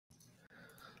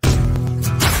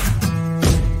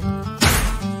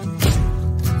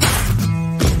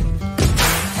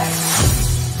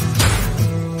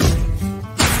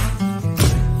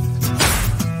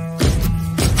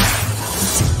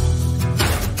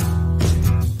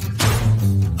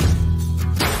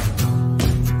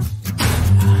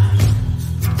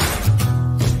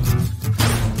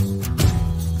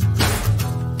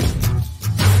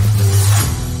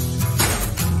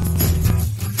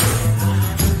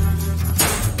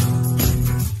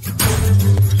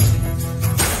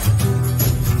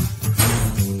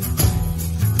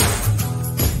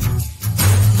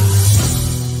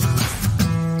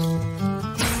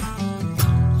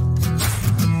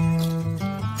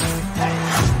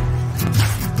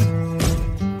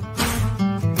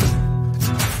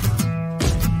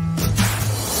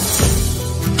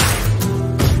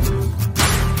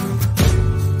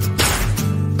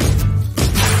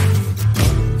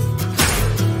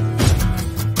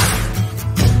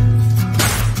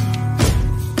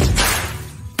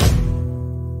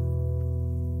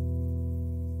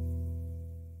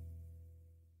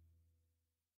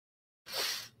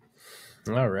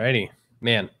Alrighty,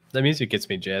 man. That music gets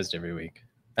me jazzed every week.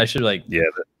 I should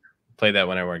play that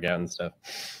when I work out and stuff.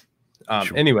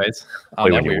 Anyways,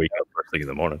 play when you wake up first thing in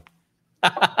the morning.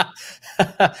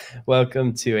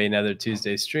 Welcome to another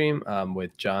Tuesday stream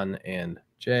with John and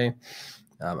Jay.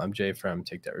 I'm Jay from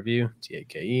Take That Review,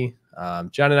 TAKE.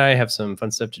 John and I have some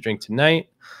fun stuff to drink tonight.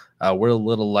 We're a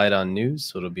little light on news,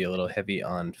 so it'll be a little heavy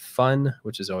on fun,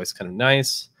 which is always kind of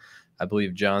nice. I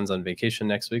believe John's on vacation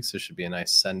next week, so it should be a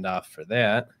nice send-off for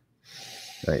that.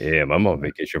 I am. I'm on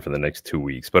vacation for the next 2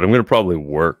 weeks, but I'm going to probably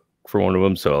work for one of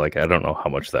them, so I don't know how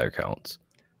much that counts.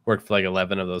 Work for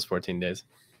 11 of those 14 days.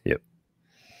 Yep.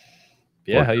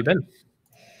 Yeah, how you been?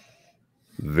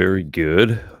 Very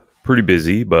good. Pretty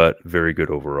busy, but very good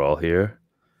overall here.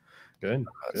 Good.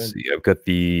 Let's see. I've got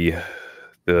the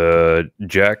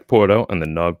Jack poured out and the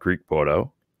Knob Creek poured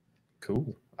out.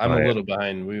 Cool. I'm a little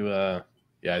behind.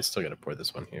 Yeah, I still got to pour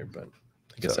this one here, but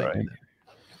I guess I can.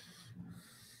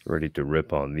 Ready to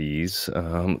rip on these.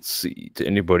 Let's see. To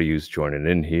anybody who's joining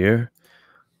in here,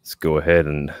 let's go ahead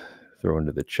and throw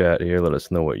into the chat here. Let us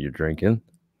know what you're drinking.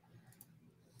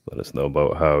 Let us know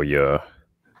about how your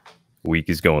week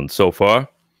is going so far.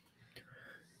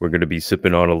 We're going to be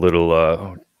sipping on a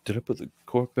little... did I put the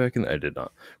cork back in? I did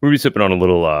not. We're going to be sipping on a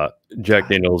little Jack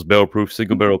Daniel's Barrel Proof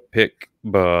Single Barrel Pick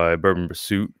by Bourbon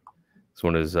Pursuit. This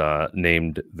one is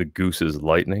named the Goose's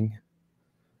Lightning.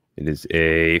 It is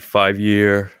a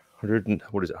 5-year,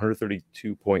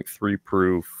 132.3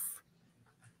 proof,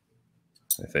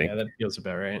 I think. Yeah, that feels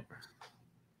about right.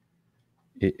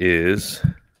 It is,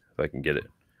 if I can get it,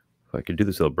 if I can do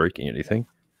this without breaking anything,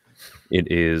 it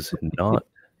is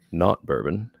not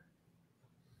bourbon.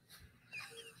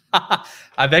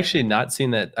 I've actually not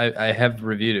seen that. I have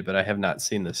reviewed it, but I have not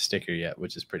seen the sticker yet,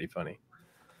 which is pretty funny.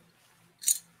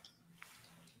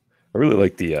 I really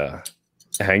like the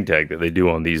hang tag that they do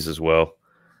on these as well,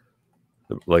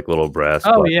 like little brass.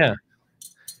 Oh yeah,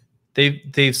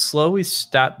 they've slowly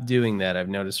stopped doing that. I've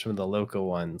noticed from the local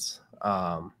ones,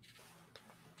 but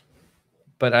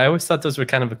I always thought those were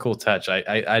kind of a cool touch.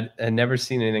 I had never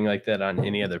seen anything like that on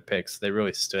any other picks. They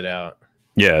really stood out.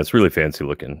 Yeah, it's really fancy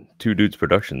looking. Two Dudes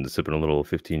Productions sipping a little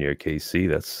 15-year KC.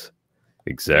 That's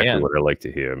exactly what I like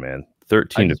to hear, man.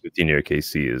 13 to 15-year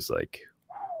KC is like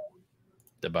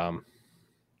the bomb.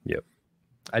 Yep.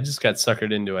 I just got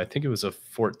suckered into, I think it was a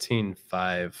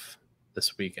 14.5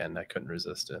 this weekend. I couldn't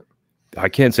resist it. I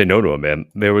can't say no to him, man.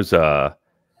 There was let's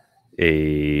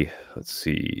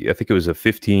see, I think it was a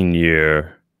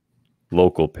 15-year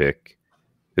local pick.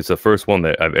 It's the first one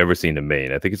that I've ever seen in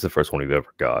Maine. I think it's the first one we've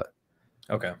ever got.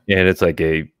 Okay. And it's like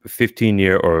a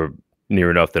 15-year or near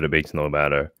enough that it makes no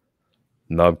matter.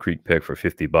 Knob Creek pick for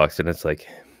 $50. And it's like,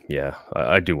 yeah,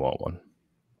 I do want one.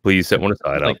 Please set one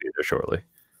aside. I'll be there shortly.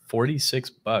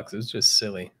 $46. It was just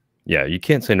silly. Yeah, you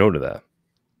can't say no to that.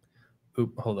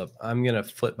 Oop, hold up. I'm going to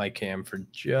flip my cam for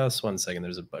just 1 second.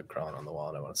 There's a bug crawling on the wall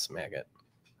and I want to smack it.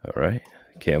 All right.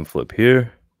 Cam flip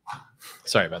here.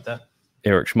 Sorry about that.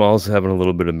 Eric Schmal's having a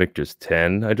little bit of Michter's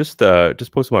 10. I just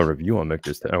posted my review on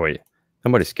Michter's 10. Oh, wait.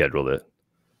 Somebody scheduled it.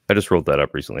 I just wrote that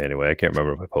up recently anyway. I can't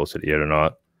remember if I posted it yet or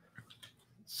not.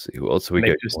 Let's see. Who else do we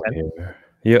get here?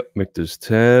 Yep, Michter's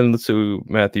 10. Let's see.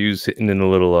 Matthew's hitting in a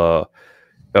little...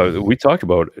 we talked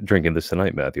about drinking this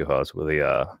tonight, Matthew Haas, with a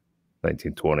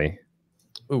 1920.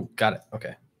 Oh, got it.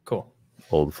 Okay, cool.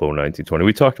 Old Foe 1920.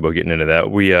 We talked about getting into that.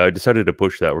 We decided to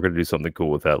push that. We're going to do something cool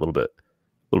with that a little bit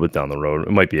down the road.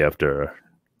 It might be after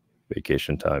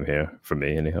vacation time here for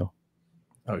me, anyhow.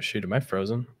 Oh shoot, am I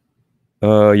frozen?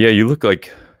 Yeah, you look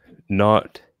like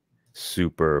not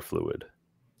super fluid.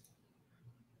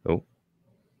 Oh,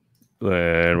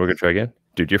 and we're gonna try again,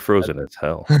 dude. You're frozen as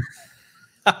hell.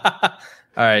 All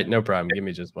right, no problem. Give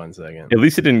me just 1 second. At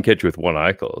least it didn't catch you with one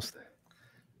eye closed.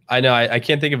 I know. I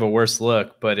can't think of a worse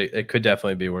look, but it could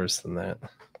definitely be worse than that.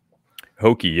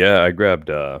 Hokey, yeah. I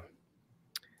grabbed I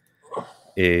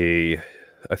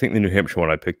think the New Hampshire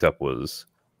one I picked up was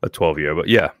a 12-year, but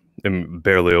yeah, and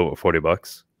barely over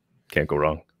 $40. Can't go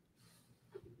wrong.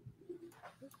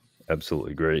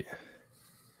 Absolutely great.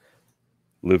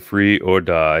 Live free or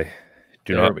die.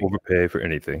 Do not overpay for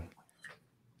anything.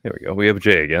 There we go. We have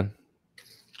Jay again.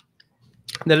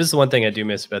 That is the one thing I do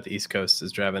miss about the East Coast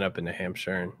is driving up into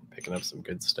Hampshire and picking up some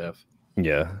good stuff.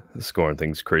 Yeah, scoring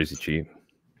things crazy cheap.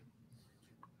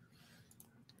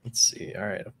 Let's see. All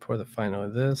right, I'll pour the final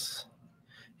of this.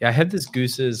 Yeah, I had this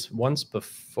Goose's once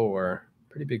before.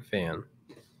 Pretty big fan.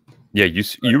 Yeah,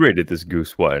 you rated this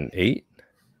Goose, what, an 8?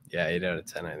 Yeah, 8 out of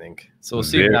 10, I think. So we'll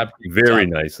see. Very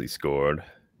nicely scored.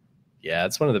 Yeah,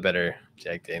 it's one of the better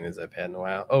Jack Daniels I've had in a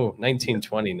while. Oh,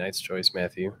 1920. Nice choice,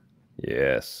 Matthew.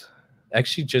 Yes.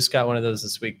 Actually, just got one of those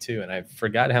this week too, and I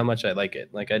forgot how much I like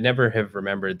it. Like I never have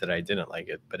remembered that I didn't like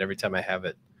it, but every time I have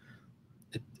it,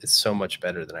 it's so much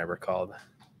better than I recalled.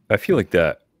 I feel like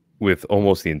that with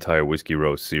almost the entire Whiskey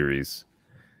Row series,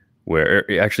 where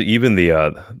actually even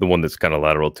the one that's kind of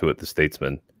lateral to it, the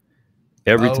Statesman.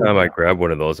 Every time I grab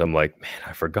one of those, I'm like, man,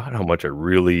 I forgot how much I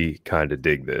really kind of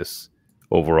dig this.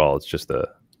 Overall, it's just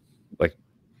like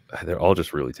they're all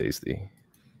just really tasty.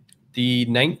 The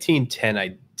 1910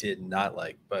 I did not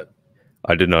like, but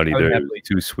I did not either. It was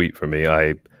too sweet for me.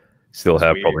 I still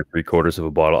have probably 3/4 of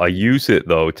a bottle. I use it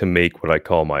though to make what I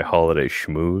call my holiday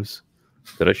schmooze.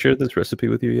 Did I share this recipe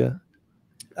with you yet?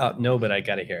 No, but I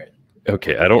gotta hear it.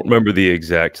 Okay, I don't remember the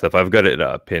exact stuff. I've got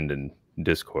it pinned in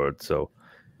Discord, so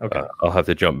okay. I'll have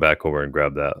to jump back over and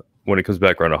grab that. When it comes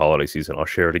back around the holiday season, I'll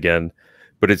share it again.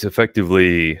 But it's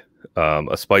effectively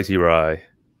a spicy rye,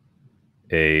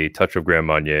 a touch of Grand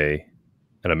Marnier,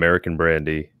 an American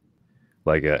brandy,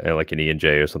 like an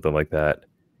E&J or something like that,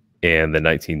 and the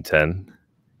 1910.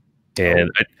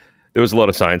 And there was a lot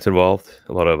of science involved,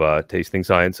 a lot of tasting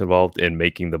science involved in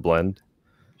making the blend.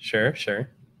 Sure, sure.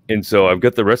 And so I've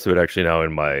got the rest of it actually now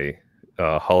in my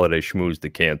holiday schmooze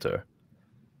decanter.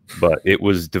 But it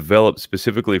was developed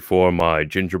specifically for my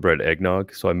gingerbread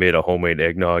eggnog. So I made a homemade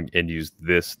eggnog and used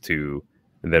this and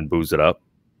then booze it up.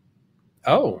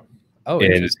 Oh, and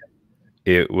interesting.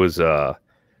 It was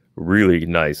really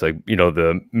nice. Like,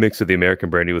 the mix of the American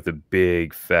brandy with the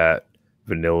big fat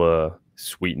vanilla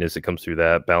sweetness that comes through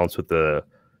that, balanced with the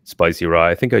spicy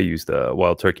rye. I think I used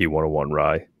Wild Turkey 101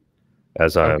 rye,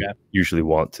 as I usually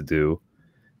want to do.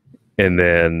 And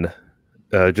then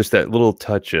just that little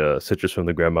touch of citrus from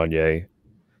the Grand Marnier,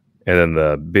 and then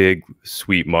the big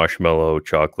sweet marshmallow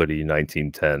chocolatey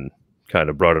 1910 kind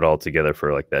of brought it all together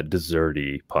for like that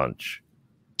desserty punch.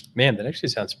 Man, that actually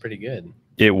sounds pretty good.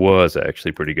 It was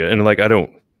actually pretty good. And like, I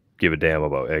don't give a damn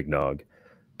about eggnog,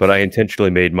 but I intentionally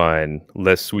made mine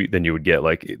less sweet than you would get.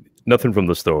 Like nothing from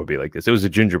the store would be like this. It was a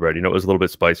gingerbread, it was a little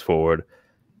bit spice forward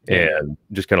and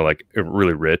just kind of like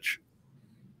really rich.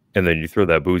 And then you throw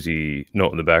that boozy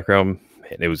note in the background,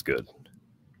 man, it was good.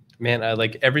 Man, I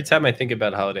like every time I think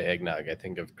about holiday eggnog, I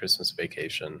think of Christmas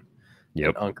Vacation. Yep.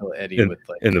 And Uncle Eddie with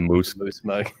like in the moose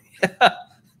mug.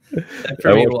 That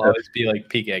for me will always be like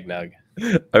peak eggnog.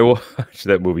 I watch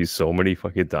that movie so many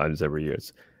fucking times every year.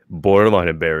 It's borderline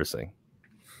embarrassing.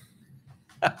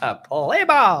 Play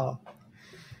ball.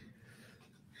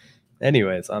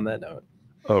 Anyways, on that note.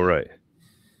 Oh, right.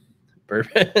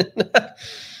 Bourbon.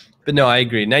 But no, I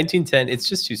agree. 1910, it's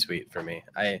just too sweet for me.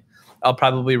 I'll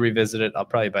probably revisit it. I'll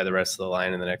probably buy the rest of the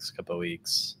line in the next couple of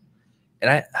weeks.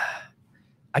 And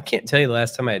I can't tell you the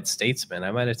last time I had Statesman.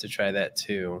 I might have to try that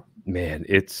too. Man,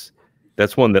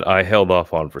 that's one that I held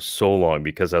off on for so long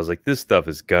because I was like, this stuff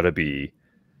has got to be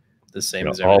the same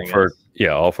as everything else.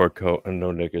 All for coat and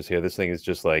no knickers here. This thing is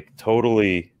just like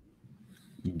totally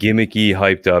gimmicky,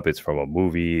 hyped up. It's from a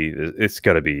movie. It's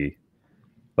got to be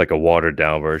like a watered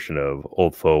down version of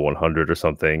Old Foe 100 or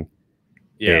something.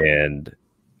 Yeah. And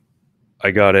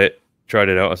I got it, tried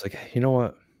it out. I was like, hey, you know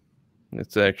what?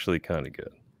 It's actually kind of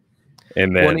good.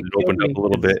 And then it opened up a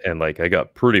little bit, and like I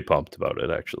got pretty pumped about it,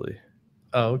 actually.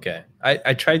 Oh, okay.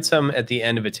 I tried some at the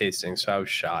end of a tasting, so I was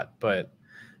shot. But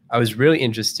I was really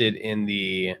interested in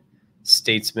the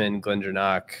Statesman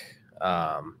Glendronach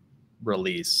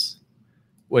release,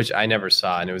 which I never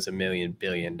saw, and it was $1 million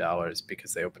billion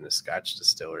because they opened a Scotch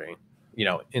distillery.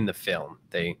 In the film,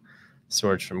 they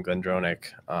sourced from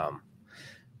Glendronach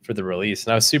for the release,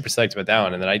 and I was super psyched about that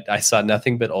one. And then I saw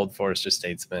nothing but Old Forester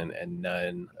Statesman and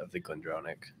none of the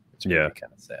Glendronach, which made me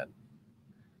kind of sad.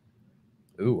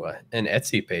 Ooh, an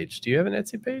Etsy page. Do you have an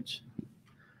Etsy page?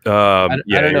 I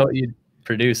don't know what you'd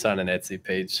produce on an Etsy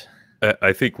page.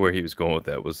 I think where he was going with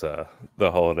that was the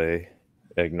holiday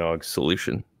eggnog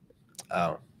solution.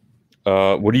 Oh.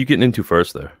 What are you getting into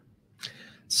first there?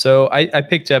 So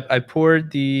I poured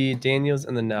the Daniels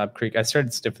and the Knob Creek. I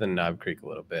started stiffer than Knob Creek a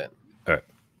little bit. All right.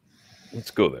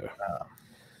 Let's go there.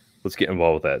 Let's get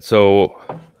involved with that. So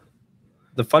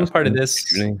the fun part of this,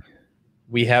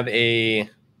 we have a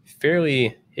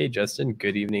fairly, hey, Justin,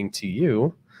 good evening to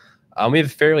you. We have a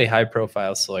fairly high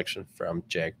profile selection from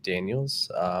Jack Daniels.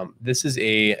 This is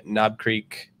a Knob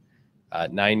Creek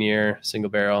 9-year single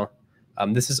barrel.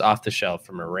 This is off the shelf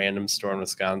from a random store in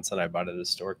Wisconsin. I bought it at a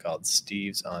store called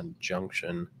Steve's on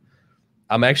Junction.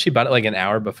 I actually bought it like an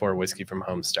hour before Whiskey from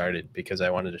Home started because I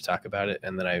wanted to talk about it,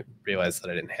 and then I realized that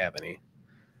I didn't have any.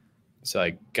 So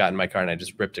I got in my car and I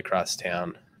just ripped across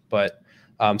town. But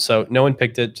so no one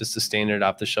picked it, just a standard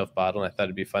off-the-shelf bottle, and I thought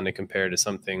it'd be fun to compare to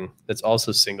something that's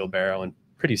also single barrel and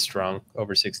pretty strong,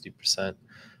 over 60%.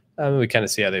 We kind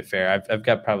of see how they fare. I've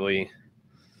got probably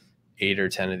 8 or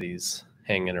 10 of these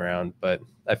hanging around, but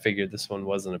I figured this one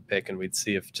wasn't a pick, and we'd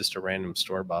see if just a random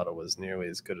store bottle was nearly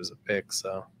as good as a pick.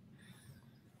 So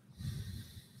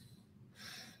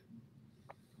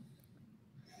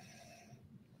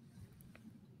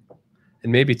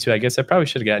and maybe too, I guess I probably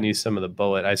should have gotten you some of the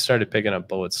Bullet. I started picking up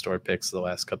Bullet store picks the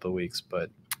last couple of weeks,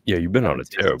 but yeah, you've been on a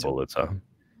tear of Bullets, huh?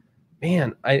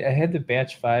 Man, I had the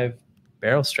batch 5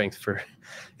 barrel strength for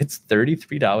it's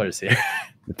 $33 here.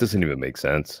 It doesn't even make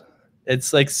sense.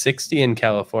 It's like 60 in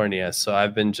California, so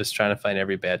I've been just trying to find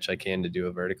every batch I can to do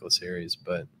a vertical series,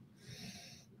 but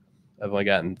I've only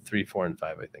gotten 3, 4, and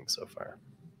 5, I think, so far.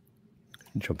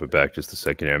 Jumping back just a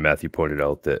second here, Matthew pointed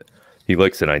out that he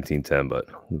likes the 1910, but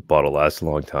the bottle lasts a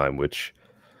long time, which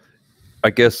I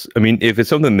guess, I mean, if it's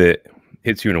something that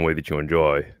hits you in a way that you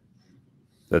enjoy,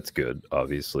 that's good,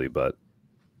 obviously, but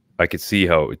I could see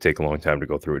how it would take a long time to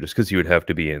go through it just because you would have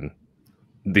to be in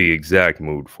the exact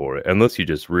mood for it, unless you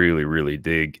just really, really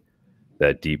dig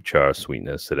that deep char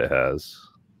sweetness that it has.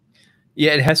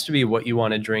 Yeah, it has to be what you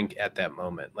want to drink at that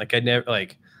moment. Like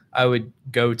I would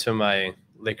go to my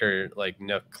liquor like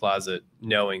nook closet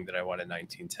knowing that I wanted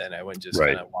 1910. I wouldn't just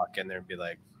kind of walk in there and be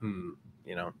like,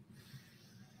 you know.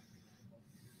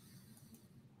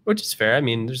 Which is fair. I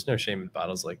mean, there's no shame in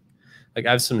bottles like I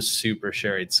have some super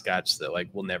sherried scotch that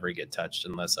like will never get touched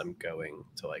unless I'm going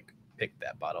to like pick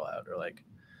that bottle out, or like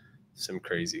some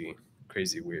crazy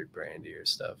weird brandy or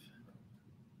stuff.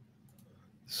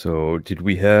 So did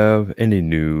we have any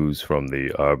news from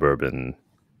the bourbon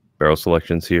barrel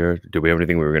selections here? Did we have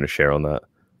anything we were going to share on that?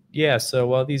 Yeah, so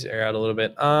while these air out a little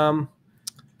bit,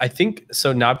 I think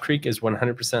so. Knob Creek is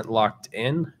 100% locked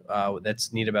in.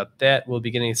 That's neat about that. We'll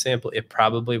be getting a sample. It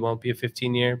probably won't be a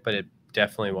 15-year, but it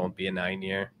definitely won't be a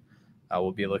 9-year.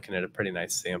 We'll be looking at a pretty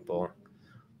nice sample.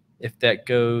 If that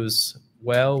goes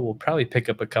well, we'll probably pick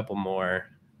up a couple more,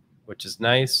 which is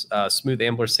nice. Smooth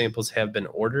Ambler samples have been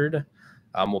ordered.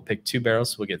 We'll pick 2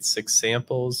 barrels. So we'll get 6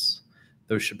 samples.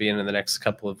 Those should be in the next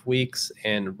couple of weeks.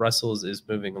 And Russell's is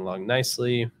moving along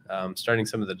nicely, starting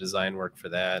some of the design work for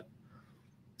that.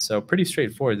 So pretty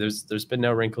straightforward. There's been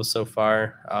no wrinkles so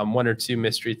far. 1 or 2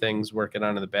 mystery things working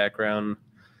on in the background.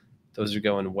 Those are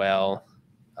going well.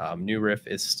 New riff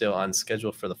is still on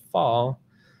schedule for the fall,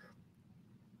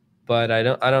 but I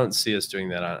don't see us doing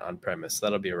that on premise.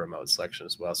 That'll be a remote selection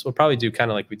as well. So we'll probably do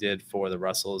kind of like we did for the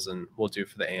Russells, and we'll do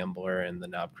for the Ambler and the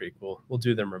Knob Creek. We'll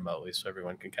do them remotely so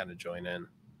everyone can kind of join in.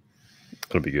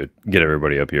 It'll be good. Get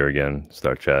everybody up here again.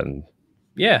 Start chatting.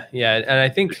 Yeah, and I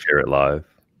think share it live.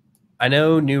 I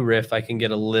know new riff, I can get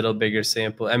a little bigger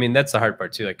sample. I mean, that's the hard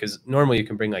part too. Like, because normally you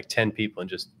can bring like 10 people and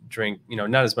just drink,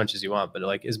 not as much as you want, but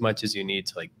like as much as you need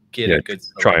to like get a good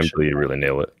selection. Try until you really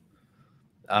nail it.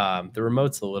 The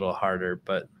remote's a little harder,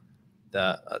 but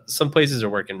some places are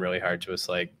working really hard to us.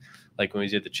 Like when we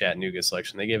did the Chattanooga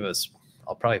selection, they gave us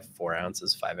probably 4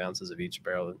 ounces, 5 ounces of each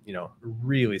barrel.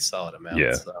 Really solid amount.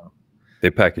 Yeah, so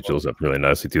they package those up really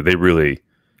nicely too.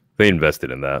 They invested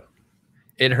in that.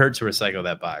 It hurt to recycle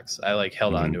that box. I like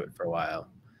held on to it for a while.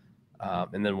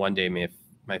 And then one day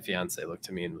my fiance looked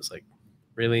at me and was like,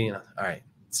 really? All right,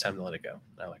 it's time to let it go.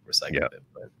 And I like recycled it.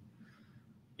 But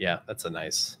yeah, that's a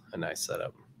nice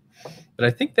setup. But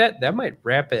I think that might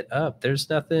wrap it up. There's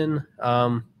nothing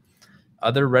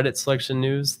other Reddit selection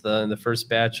news. The first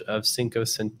batch of Cinco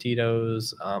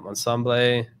Sentidos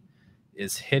Ensemble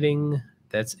is hitting.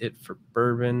 That's it for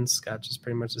bourbon. Scotch is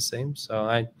pretty much the same. So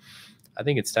I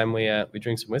think it's time we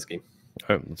drink some whiskey.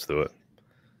 All right, let's do it.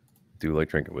 Do like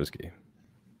drinking whiskey?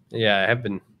 Yeah, I have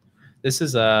been. This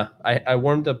is I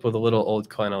warmed up with a little Old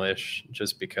Clennelish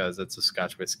just because it's a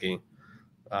Scotch whiskey.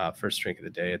 First drink of the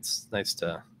day. It's nice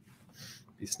to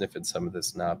be sniffing some of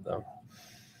this knob though.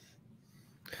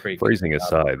 Phrasing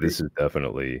aside, this is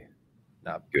definitely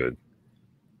not good.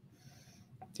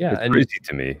 Yeah, it's crazy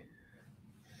to me.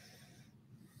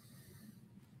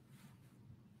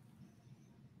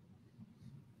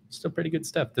 Still pretty good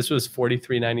stuff. This was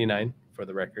 $43.99 for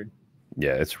the record.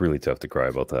 Yeah, it's really tough to cry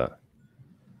about that.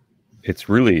 It's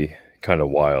really kind of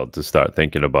wild to start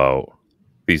thinking about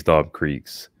these Knob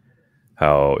Creeks,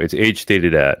 how it's age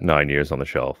stated at 9 years on the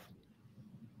shelf.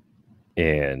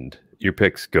 And your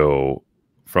picks go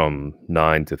from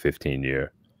 9 to 15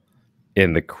 year.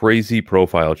 And the crazy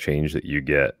profile change that you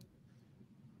get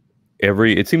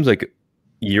it seems like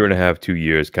year and a half, 2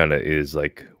 years kind of is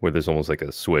like where there's almost like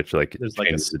a switch, like there's like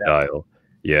the dial.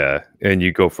 Yeah. And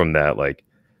you go from that, like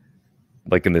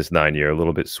in this 9 year, a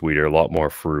little bit sweeter, a lot more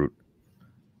fruit.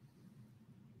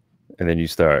 And then you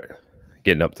start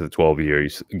getting up to the 12 year, you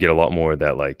get a lot more of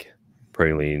that like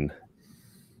praline.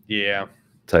 Yeah.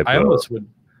 Type I almost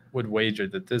would wager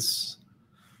that this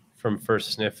from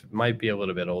first sniff, it might be a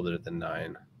little bit older than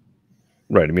 9.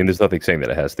 Right. I mean, there's nothing saying that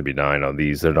it has to be 9 on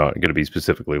these. They're not going to be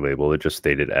specifically labeled. It just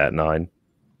stated at 9.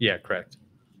 Yeah, correct.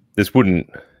 This wouldn't,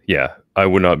 yeah, I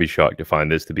would not be shocked to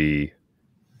find this to be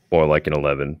more like an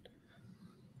 11,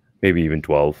 maybe even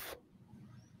 12.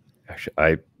 Actually,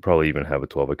 I probably even have a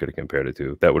 12 I could have compared it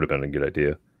to. That would have been a good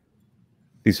idea.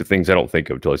 These are things I don't think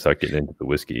of until I start getting into the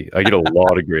whiskey. I get a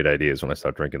lot of great ideas when I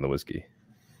start drinking the whiskey.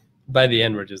 By the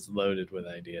end, we're just loaded with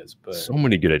ideas. But so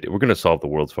many good ideas. We're going to solve the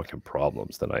world's fucking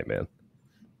problems tonight, man.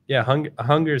 Yeah,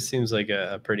 hunger seems like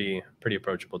a pretty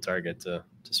approachable target to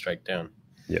strike down.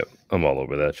 Yep, I'm all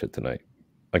over that shit tonight.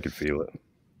 I can feel it.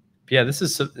 Yeah, this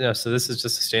is so this is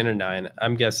just a standard 9.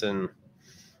 I'm guessing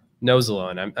nose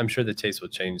alone. I'm sure the taste will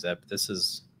change that, but this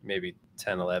is maybe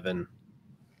 10, 11.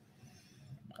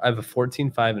 I have a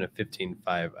 14.5 and a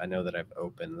 15.5. I know that I've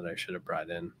opened that I should have brought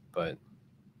in, but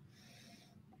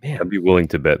man, I'd be willing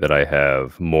to bet that I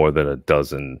have more than a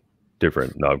dozen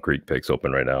different Knob Creek picks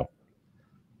open right now.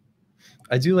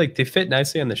 I do like they fit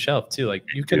nicely on the shelf too. Like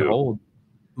you can hold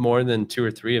more than 2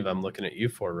 or 3 of them. Looking at you,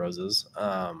 4 roses.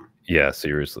 Yeah,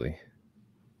 seriously.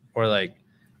 Or like,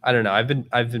 I don't know.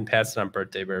 I've been passing on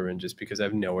birthday bourbon just because I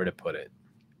have nowhere to put it.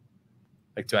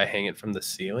 Like, do I hang it from the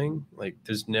ceiling? Like,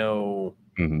 there's no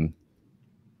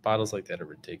bottles like that are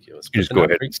ridiculous. You just go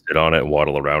ahead and sit on it and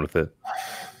waddle around with it.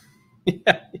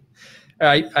 Yeah,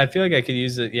 I feel like I could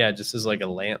use it. Yeah, just as like a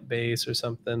lamp base or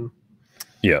something.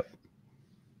 Yeah.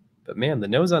 But man, the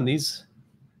nose on these,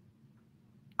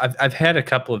 I've had a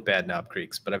couple of bad Knob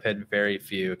Creeks, but I've had very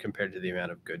few compared to the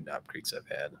amount of good Knob Creeks I've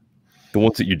had. The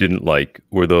ones that you didn't like,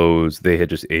 were those they had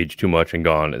just aged too much and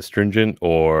gone astringent,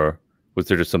 or was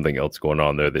there just something else going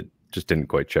on there that just didn't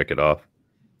quite check it off?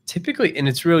 Typically, and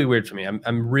it's really weird for me.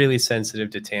 I'm really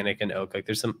sensitive to tannic and oak. Like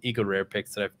there's some Eagle Rare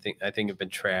picks that I think have been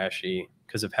trashy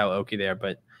because of how oaky they are,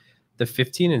 but the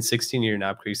 15 and 16 year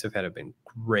Knob Creeks I've had have been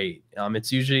great.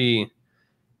 It's usually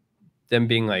them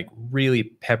being like really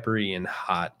peppery and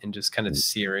hot and just kind of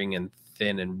searing and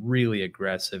thin and really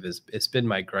aggressive. It's been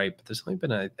my gripe. But there's only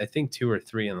been I think 2 or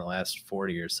 3 in the last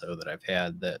 40 or so that I've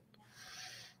had that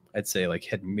I'd say like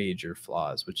had major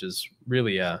flaws, which is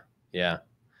really yeah,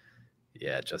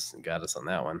 Justin got us on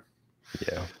that one.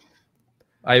 Yeah,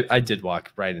 I did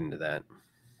walk right into that.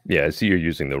 Yeah, I see you're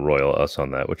using the Royal Us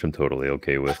on that, which I'm totally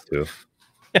okay with too.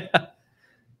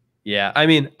 Yeah, I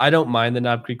mean, I don't mind the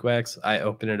Knob Creek wax. I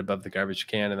open it above the garbage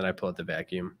can and then I pull out the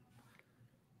vacuum.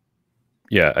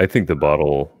 Yeah, I think the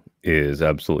bottle is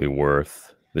absolutely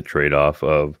worth the trade-off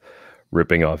of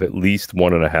ripping off at least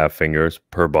 1.5 fingers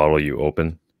per bottle you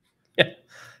open. Yeah,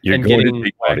 you're and going getting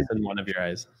to wax in one of your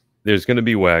eyes. There's going to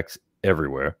be wax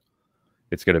everywhere.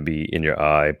 It's going to be in your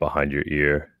eye, behind your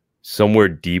ear, somewhere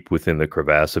deep within the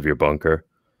crevasse of your bunker.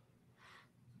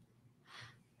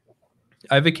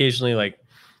 I've occasionally like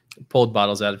pulled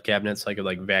bottles out of cabinets so I could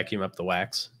like vacuum up the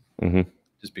wax,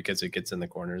 just because it gets in the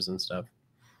corners and stuff.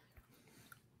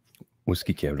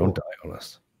 Whiskey Cam, don't die on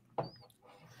us.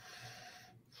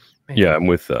 Man. Yeah, I'm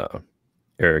with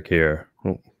Eric here.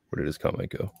 Oh, where did his comment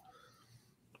go?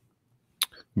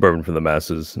 Bourbon for the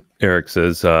masses. Eric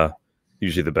says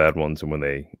usually the bad ones are when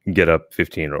they get up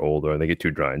 15 or older and they get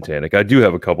too dry and tannic. I do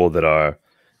have a couple that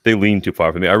they lean too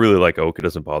far for me. I really like oak. It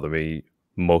doesn't bother me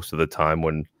most of the time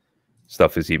when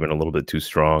stuff is even a little bit too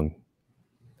strong.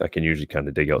 I can usually kind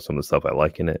of dig out some of the stuff I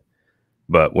like in it.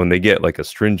 But when they get like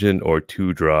astringent or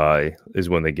too dry is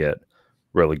when they get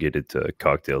relegated to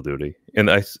cocktail duty.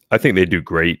 And I think they do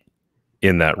great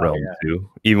in that realm too.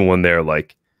 Even when they're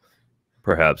like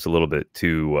perhaps a little bit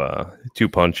too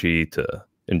punchy to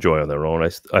enjoy on their own.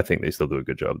 I think they still do a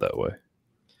good job that way.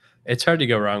 It's hard to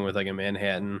go wrong with like a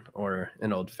Manhattan or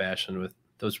an old fashioned with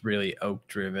those really oak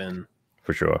driven.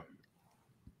 For sure.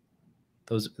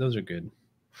 Those are good.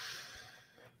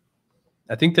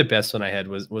 I think the best one I had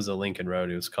was a Lincoln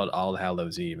Road. It was called All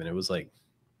Hallows Eve, and it was like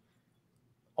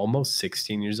almost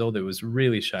 16 years old. It was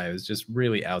really shy. It was just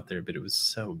really out there, but it was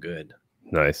so good.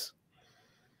 Nice.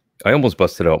 I almost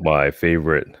busted out my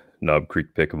favorite Knob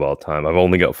Creek pick of all time. I've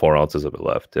only got 4 ounces of it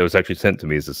left. It was actually sent to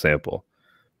me as a sample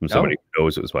from somebody who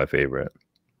knows it was my favorite.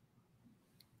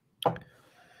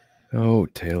 Oh,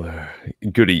 Taylor.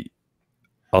 Goody.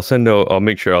 I'll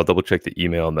make sure I'll double check the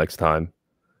email next time.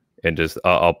 And just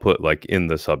I'll put like in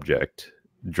the subject,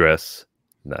 dress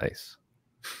nice.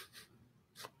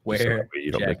 Wear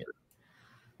you don't jacket.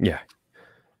 Yeah.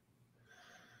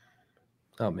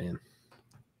 Oh man.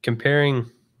 Comparing.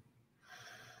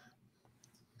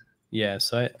 Yeah,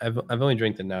 so I've only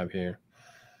drank the Knob here.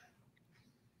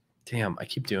 Damn, I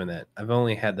keep doing that. I've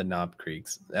only had the Knob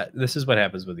Creeks. This is what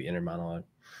happens with the inner monologue.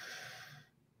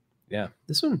 Yeah,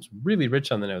 this one's really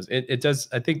rich on the nose. It does.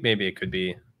 I think maybe it could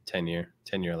be 10-year,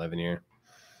 11-year.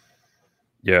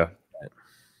 Yeah.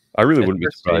 I really At wouldn't be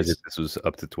first surprised if taste- this was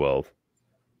up to 12.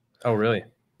 Oh, really?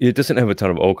 It doesn't have a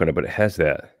ton of oak on it, but it has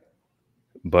that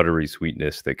buttery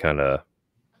sweetness that kind of,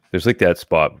 there's like that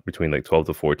spot between like 12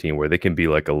 to 14 where they can be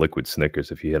like a liquid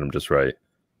Snickers if you hit them just right.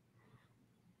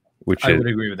 Which I is, would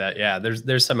agree with that. Yeah,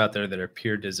 there's some out there that are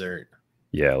pure dessert.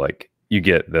 yeah, like you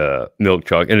get the milk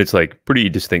chocolate, and it's like pretty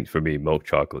distinct for me, milk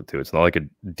chocolate too. It's not like a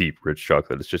deep, rich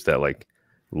chocolate. It's just that like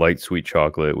light, sweet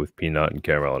chocolate with peanut and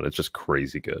caramel, and it's just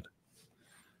crazy good.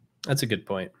 That's a good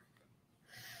point.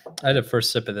 I had a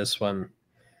first sip of this one.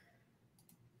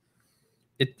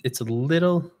 It's a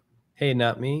little, hey,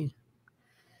 not me.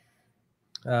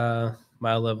 Mild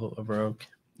level of oak.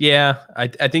 Yeah, I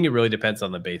think it really depends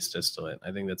on the base distillate.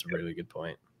 I think that's a really good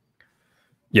point.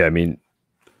 Yeah, I mean,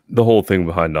 the whole thing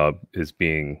behind Knob is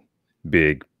being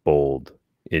big, bold,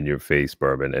 in your face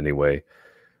bourbon anyway.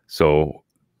 So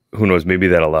who knows? Maybe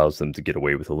that allows them to get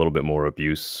away with a little bit more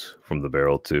abuse from the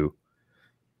barrel too.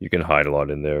 You can hide a lot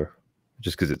in there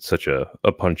just because it's such a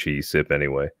punchy sip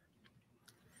anyway.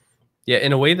 Yeah,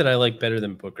 in a way that I like better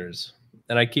than Booker's.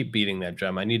 And I keep beating that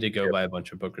drum. I need to go buy a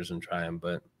bunch of Bookers and try them,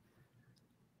 but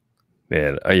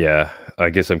Man, yeah, I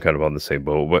guess I'm kind of on the same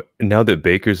boat. But now that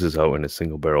Baker's is out in a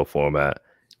single barrel format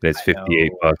and it's $58,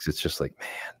 it's just like,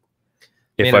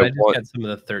 man, if I I just want, got some of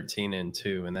the 13 in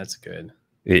too, and that's good.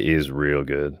 it is real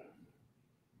good.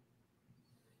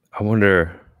 I wonder,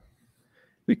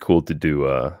 it'd be cool to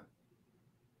do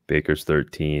Baker's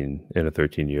 13 and a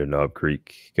 13-year Knob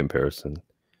Creek comparison.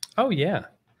 Oh yeah,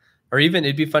 or even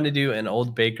it'd be fun to do an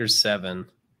old Baker's 7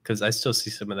 because I still see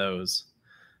some of those,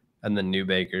 and the new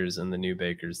Baker's and the new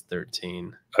Baker's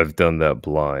 13. I've done that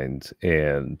blind,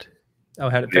 and Oh,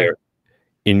 how'd it they're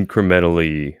fare?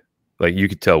 incrementally, like you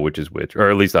could tell which is which, or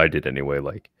at least I did anyway.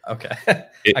 Like Okay,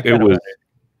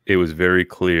 it was very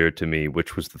clear to me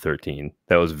which was the 13.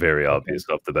 That was very obvious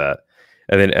off the bat.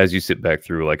 And then as you sit back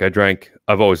through, like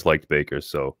I've always liked Baker's,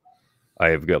 so I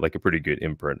have got like a pretty good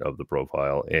imprint of the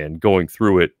profile. And going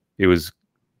through it, it was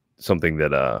something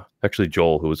that actually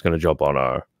Joel, who was going to jump on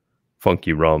our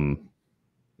Funky Rum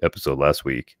episode last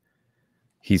week,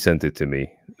 he sent it to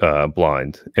me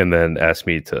blind and then asked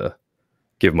me to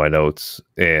give my notes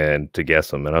and to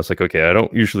guess them. And I was like, okay, I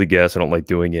don't usually guess. I don't like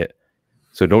doing it.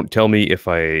 So don't tell me if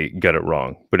I got it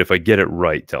wrong. But if I get it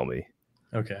right, tell me.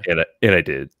 Okay. And I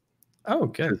did. Oh,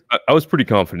 good. I was pretty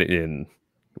confident in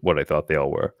what I thought they all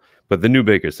were. But the new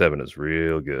Baker 7 is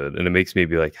real good. And it makes me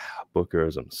be like,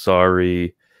 Bookers, I'm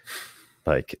sorry.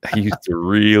 Like, I used to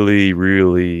really,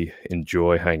 really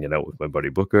enjoy hanging out with my buddy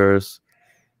Bookers.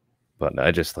 But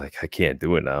I just, like, I can't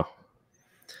do it now.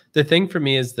 The thing for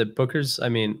me is that Bookers, I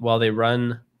mean, while they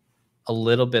run a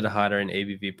little bit hotter in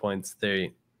ABV points,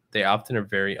 they often are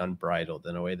very unbridled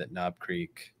in a way that Knob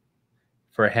Creek,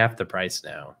 for half the price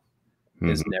now,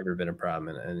 has never been a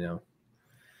problem. And you know,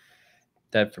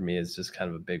 that for me is just kind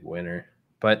of a big winner.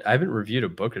 But I haven't reviewed a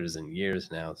Booker's in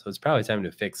years now, so it's probably time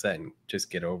to fix that and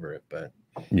just get over it. But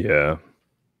yeah.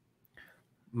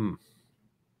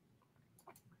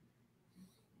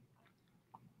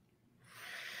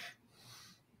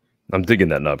 I'm digging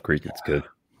that Knob Creek. It's good.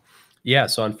 Yeah,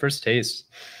 so on first taste,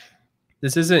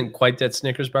 this isn't quite that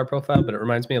Snickers bar profile, but it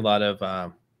reminds me a lot of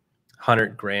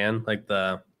 100 Grand, like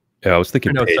the. Yeah, I was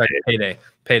thinking Payday.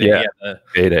 Yeah,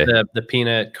 Payday. The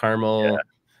peanut caramel,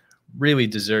 really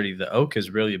desserty. The oak is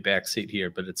really a backseat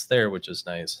here, but it's there, which is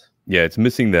nice. Yeah, it's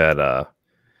missing that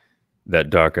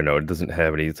that darker note. It doesn't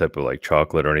have any type of like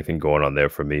chocolate or anything going on there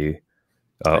for me.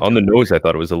 On the nose, I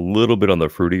thought it was a little bit on the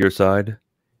fruitier side,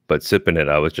 but sipping it,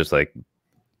 I was just like,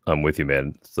 I'm with you,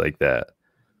 man. It's like that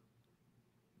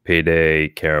Payday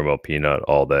caramel peanut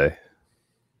all day.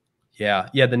 Yeah,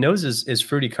 the nose is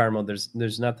fruity caramel.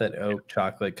 There's not that oak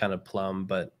chocolate kind of plum,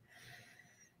 but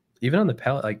even on the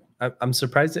palate, like I'm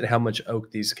surprised at how much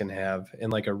oak these can have in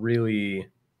like a really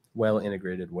well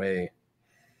integrated way.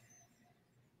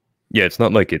 Yeah, it's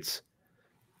not like it's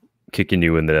kicking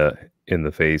you in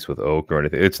the face with oak or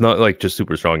anything. It's not like just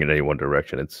super strong in any one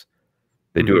direction.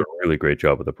 They do a really great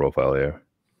job with the profile here.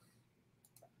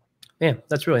 Yeah,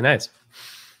 that's really nice.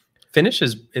 Finish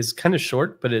is kind of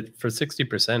short, but it for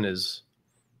 60% is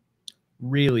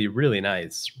really, really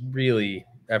nice. Really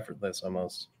effortless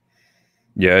almost.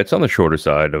 Yeah, it's on the shorter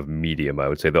side of medium, I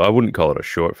would say, though. I wouldn't call it a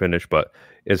short finish, but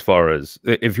as far as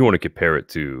if you want to compare it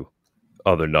to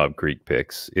other Knob Creek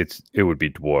picks, it would be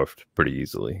dwarfed pretty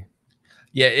easily.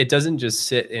 Yeah, it doesn't just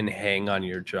sit and hang on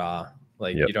your jaw.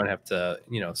 Like you don't have to,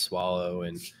 swallow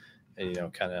and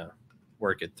kind of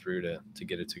work it through to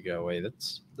get it to go away.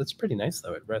 That's pretty nice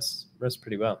though. It rests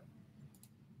pretty well.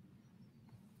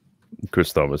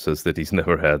 Chris Thomas says that he's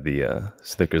never had the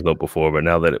Snickers note before, but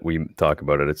now that we talk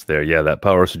about it, it's there. Yeah, that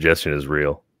power suggestion is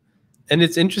real. And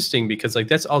it's interesting because like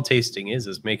that's all tasting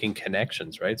is making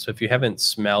connections, right? So if you haven't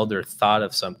smelled or thought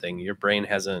of something, your brain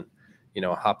hasn't,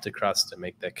 hopped across to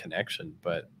make that connection.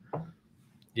 But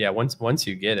yeah, once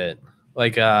you get it,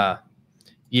 like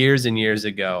years and years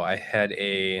ago, I had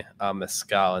a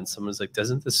mezcal, and someone was like,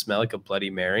 "Doesn't this smell like a Bloody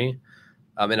Mary?"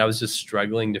 And I was just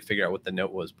struggling to figure out what the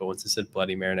note was. But once it said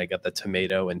Bloody Mary, and I got the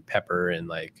tomato and pepper and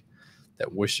like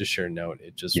that Worcestershire note,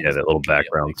 it just that little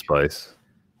background spice.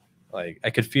 Like I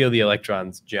could feel the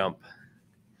electrons jump.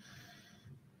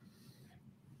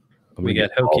 We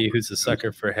got Hokey, who's a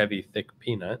sucker for heavy, thick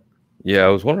peanut. Yeah, I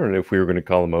was wondering if we were going to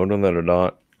call him out on that or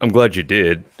not. I'm glad you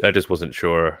did. I just wasn't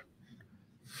sure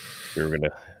if we were going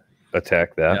to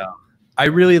attack that. Yeah. I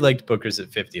really liked Booker's at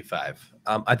 55.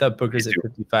 I thought Booker's at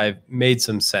 55 made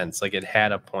some sense. Like it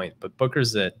had a point, but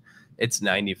Booker's it's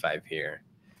 95 here.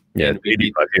 Yeah,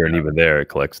 85 here, and even there it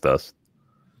collects dust.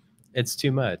 It's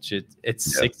too much.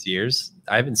 It's 6 years.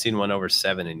 I haven't seen one over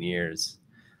 7 in years.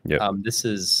 Yeah. This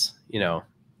is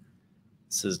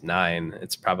 9.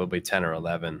 It's probably 10 or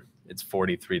 11. It's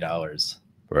 $43.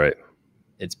 Right.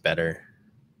 It's better.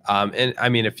 And I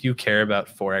mean, if you care about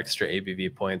 4 extra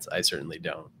ABV points, I certainly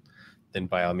don't. Then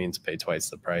by all means pay twice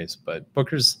the price. But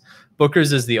Booker's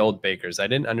is the Old Bakers. I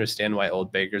didn't understand why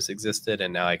Old Bakers existed,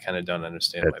 and now I kind of don't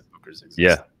understand why Booker's exists.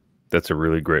 Yeah. That's a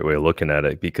really great way of looking at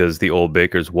it, because the Old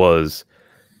Bakers was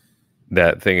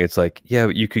that thing. It's like, yeah,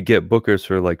 you could get Bookers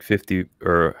for like 50,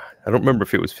 or I don't remember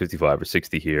if it was 55 or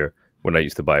 60 here when I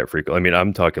used to buy it frequently. I mean,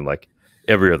 I'm talking like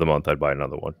every other month I'd buy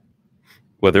another one,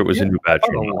 whether it was a new batch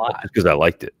or not, because I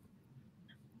liked it.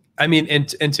 I mean, and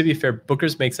to be fair,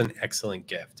 Booker's makes an excellent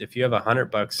gift. If you have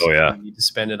 $100, you need to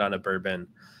spend it on a bourbon.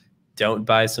 Don't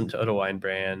buy some Total Wine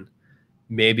brand.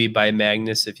 Maybe buy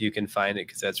Magnus if you can find it,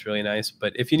 because that's really nice.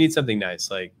 But if you need something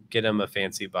nice, like get them a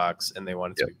fancy box and they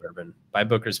want it to be bourbon, buy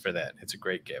Booker's for that. It's a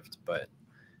great gift. But,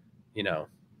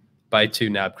 buy 2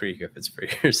 Knob Creek if it's for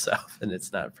yourself and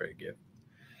it's not for a gift.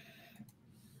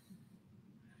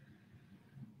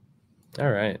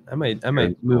 All right. I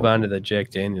might move on to the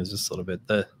Jack Daniels just a little bit.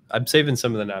 I'm saving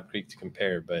some of the Knob Creek to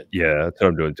compare, but yeah, that's what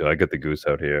I'm doing too. I got the Goose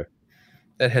out here.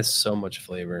 That has so much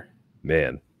flavor.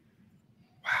 Man.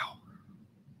 Wow.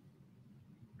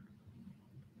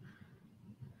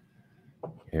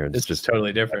 Here, it's just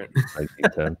totally different.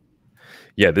 1910.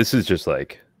 Yeah, this is just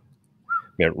like,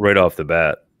 man, right off the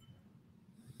bat,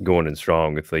 going in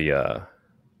strong with the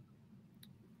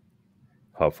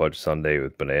hot fudge sundae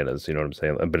with bananas. You know what I'm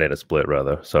saying? A banana split,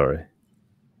 rather. Sorry.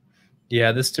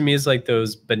 Yeah, this to me is like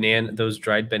those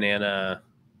dried banana,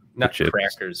 not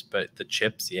crackers, but the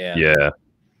chips. Yeah. Yeah.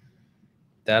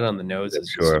 That on the nose is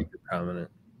just super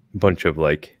prominent. Bunch of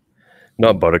like,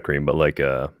 not buttercream, but like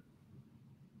I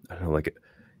don't know, like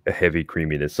a heavy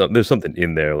creaminess. There's something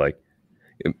in there, like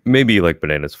maybe like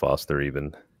bananas Foster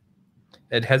even.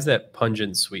 It has that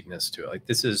pungent sweetness to it. Like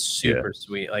this is super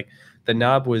sweet. Like the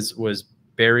knob was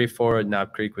berry forward.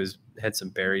 Knob Creek had some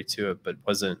berry to it, but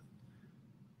wasn't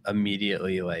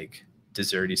immediately like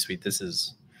desserty sweet. This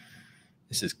is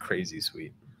crazy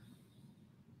sweet.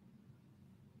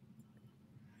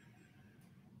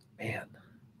 Man.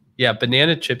 Yeah,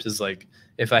 banana chips is like,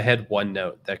 if I had one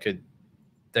note that could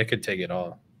take it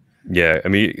all. Yeah, I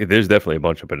mean, there's definitely a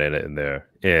bunch of banana in there.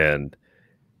 And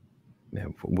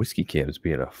man, whiskey cans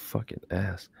being a fucking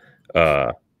ass.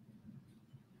 At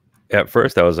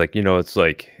first I was like, it's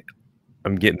like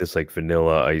I'm getting this like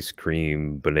vanilla ice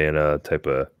cream banana type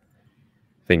of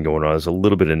thing going on. There's a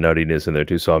little bit of nuttiness in there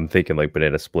too, so I'm thinking like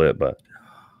banana split. But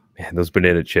man, those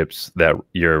banana chips, that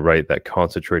you're right, that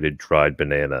concentrated dried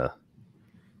banana.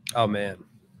 Oh man,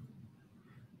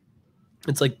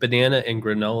 it's like banana and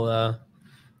granola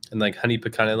and like honey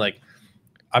pecan. And like,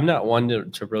 I'm not one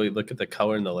to really look at the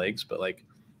color in the legs, but like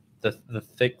the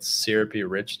thick syrupy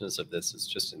richness of this is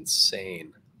just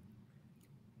insane.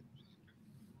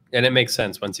 And it makes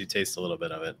sense once you taste a little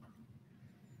bit of it.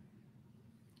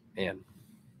 Man,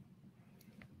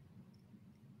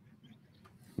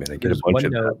 I get a bunch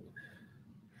of that.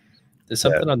 There's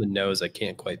something on the nose I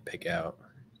can't quite pick out.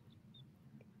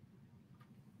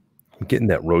 I'm getting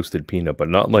that roasted peanut, but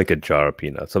not like a jar of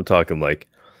peanuts. I'm talking like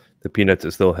the peanuts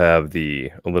that still have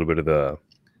a little bit of the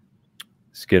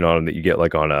skin on them that you get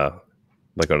like on an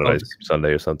ice cream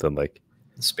sundae or something, like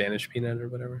Spanish peanut or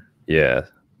whatever. Yeah.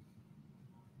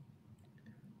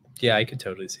 Yeah, I could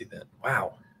totally see that.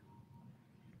 Wow.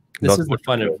 This is the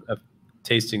fun of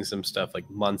tasting some stuff like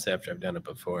months after I've done it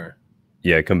before.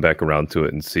 Yeah, come back around to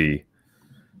it and see.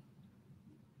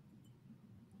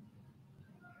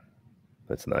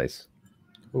 That's nice.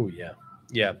 Oh, yeah.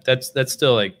 Yeah, that's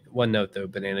still like one note though.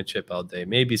 Banana chip all day.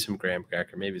 Maybe some graham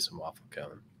cracker. Maybe some waffle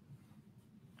cone.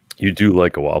 You do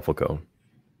like a waffle cone.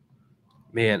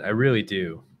 Man, I really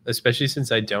do. Especially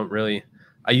since I don't really.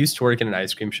 I used to work in an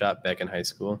ice cream shop back in high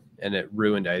school, and it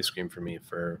ruined ice cream for me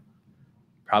for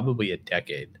probably a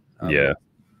decade. Yeah.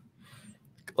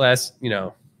 Last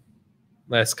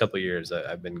couple of years,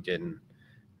 I've been getting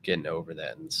over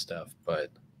that and stuff.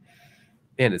 But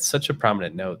man, it's such a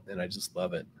prominent note, and I just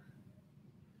love it.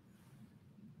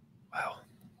 Wow.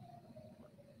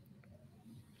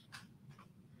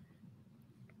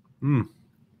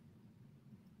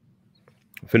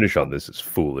 Finish on this is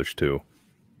foolish too.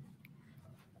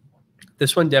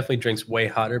 This one definitely drinks way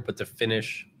hotter, but the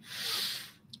finish,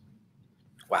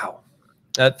 wow,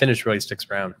 that finish really sticks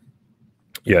around.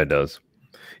 Yeah, it does.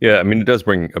 Yeah, I mean, it does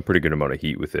bring a pretty good amount of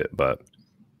heat with it, but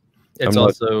I'm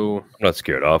not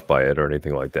scared off by it or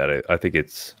anything like that. I think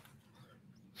it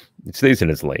stays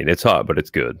in its lane. It's hot, but it's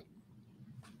good.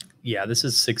 Yeah, this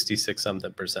is 66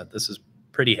 something %. This is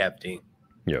pretty hefty.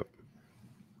 Yep.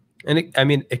 And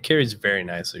it carries very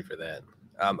nicely for that.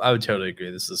 I would totally agree.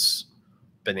 This is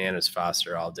bananas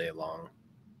Foster all day long.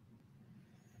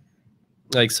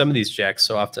 Like some of these jacks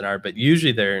so often are, but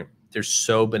usually they're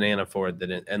so banana forward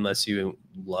that unless you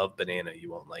love banana,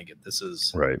 you won't like it. This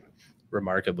is right.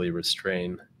 Remarkably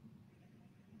restrained.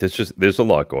 There's a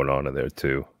lot going on in there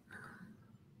too.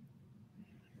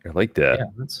 I like that. Yeah,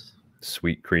 that's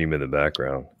sweet cream in the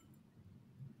background.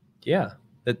 Yeah,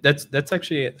 that's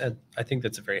actually I think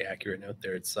that's a very accurate note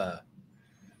there. It's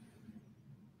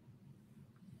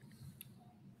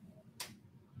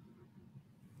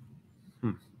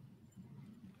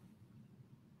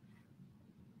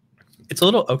It's a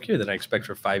little oakier than I expect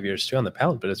for 5 years too on the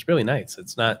palate, but it's really nice.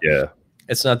 It's not. Yeah.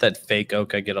 It's not that fake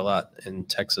oak I get a lot in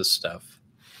Texas stuff.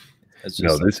 It's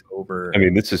just I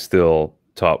mean, this is still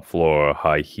top floor,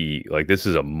 high heat. Like this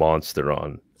is a monster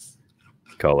on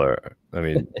color. I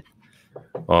mean,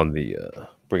 on the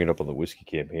bring it up on the whiskey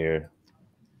cam here.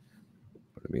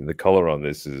 I mean, the color on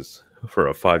this is for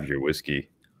a 5-year whiskey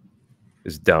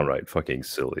is downright fucking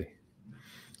silly.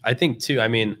 I think too. I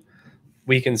mean,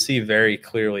 we can see very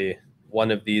clearly one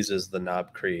of these is the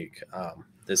Knob Creek.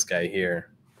 This guy here.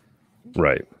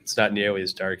 Right. It's not nearly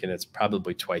as dark, and it's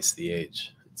probably twice the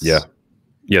age. Yeah.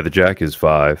 The Jack is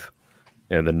 5,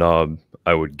 and the Knob,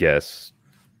 I would guess,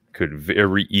 could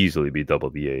very easily be double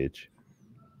the age.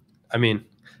 I mean,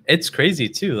 it's crazy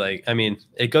too. Like, I mean,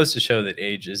 it goes to show that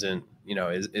age isn't,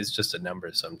 is just a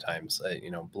number sometimes.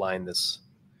 Blind this.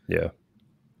 Yeah.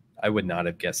 I would not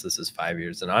have guessed this is 5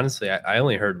 years. And honestly, I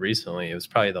only heard recently, it was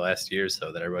probably the last year or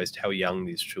so, that I realized how young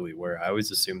these truly were. I always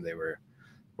assumed they were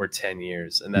 10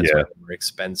 years, and that's why they were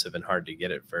expensive and hard to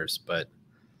get at first. But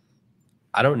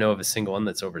I don't know of a single one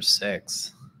that's over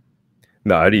 6.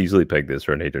 No, I'd easily peg this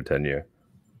for an 8 or 10 year.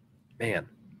 Man.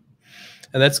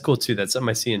 And that's cool too. That's something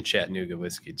I see in Chattanooga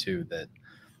whiskey too, that,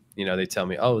 they tell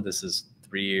me, oh, this is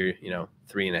 3 year,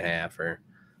 3.5 or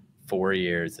 4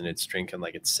 years, and it's drinking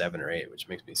like it's 7 or 8, which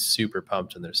makes me super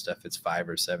pumped. And their stuff, it's 5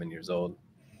 or 7 years old.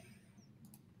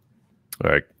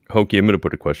 All right, Hokie, I'm going to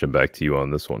put a question back to you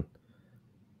on this one.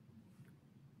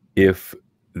 If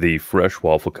the fresh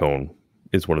waffle cone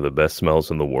is one of the best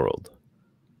smells in the world,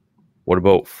 what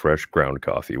about fresh ground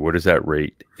coffee? Where does that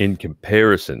rate in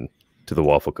comparison to the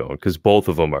waffle cone? Because both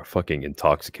of them are fucking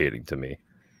intoxicating to me.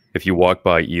 If you walk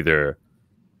by either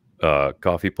a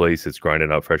coffee place that's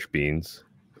grinding out fresh beans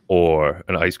or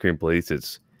an ice cream place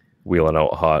that's wheeling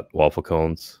out hot waffle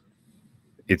cones,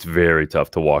 it's very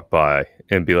tough to walk by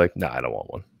and be like, nah, I don't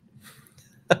want one.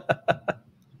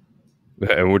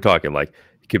 And we're talking like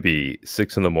it could be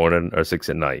 6 in the morning or 6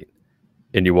 at night.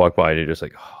 And you walk by and you're just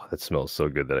like, oh, that smells so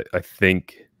good that I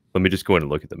think, let me just go in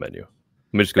and look at the menu.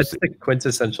 Let me just go see. It's the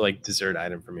quintessential like dessert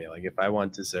item for me. Like if I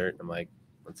want dessert, I'm like,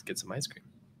 let's get some ice cream.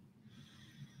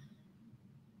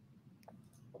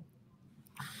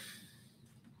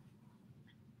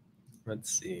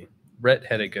 Let's see. Brett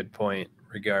had a good point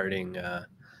regarding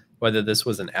whether this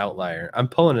was an outlier. I'm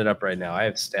pulling it up right now. I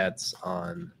have stats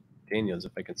on Daniels,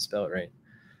 if I can spell it right.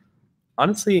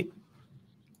 Honestly,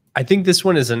 I think this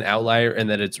one is an outlier in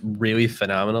that it's really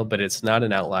phenomenal, but it's not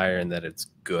an outlier in that it's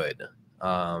good.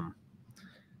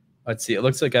 Let's see. It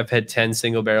looks like I've had 10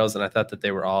 single barrels, and I thought that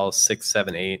they were all 6,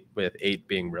 7, 8, with 8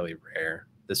 being really rare.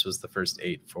 This was the first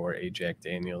 8 for a Jack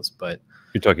Daniels, but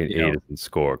you're talking 8 in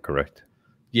score, correct?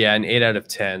 Yeah, an 8 out of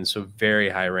 10, so very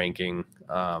high ranking.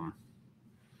 I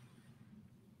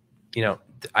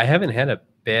haven't had a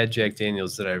bad Jack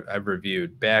Daniels that I've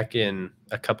reviewed. Back in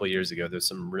a couple of years ago, there's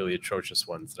some really atrocious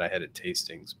ones that I had at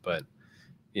tastings. But,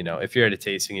 if you're at a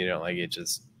tasting and you don't like it,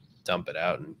 just dump it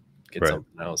out and get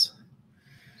something else.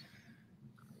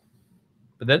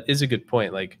 But that is a good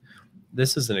point. Like,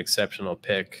 this is an exceptional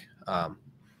pick, but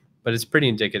it's pretty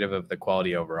indicative of the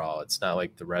quality overall. It's not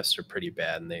like the rest are pretty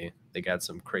bad and they got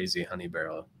some crazy honey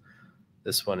barrel.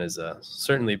 This one is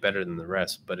certainly better than the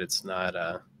rest, but it's not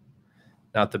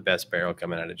the best barrel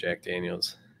coming out of Jack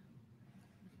Daniel's.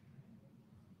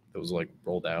 It was like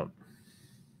rolled out.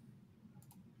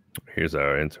 Here's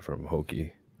our answer from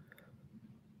Hokie.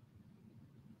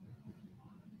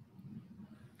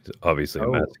 He's obviously a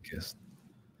masochist.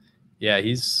 Yeah,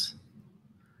 he's...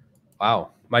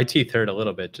 Wow. My teeth hurt a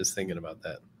little bit just thinking about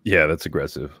that. Yeah, that's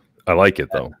aggressive. I like it,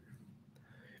 though.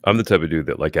 I'm the type of dude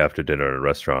that, like, after dinner at a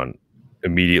restaurant,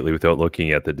 immediately, without looking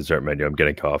at the dessert menu, I'm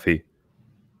getting coffee.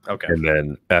 Okay. And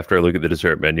then after I look at the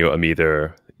dessert menu, I'm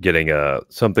either getting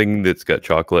something that's got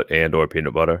chocolate and or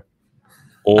peanut butter,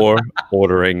 or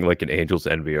ordering like an Angel's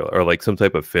Envy or like some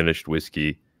type of finished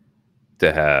whiskey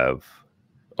to have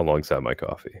alongside my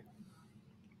coffee.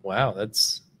 Wow,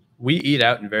 we eat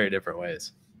out in very different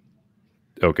ways.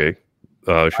 Okay.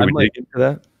 Should we dig into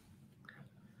that?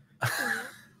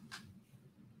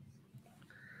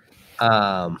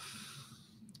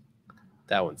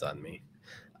 That one's on me.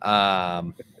 I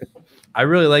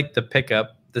really like the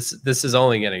pickup. This is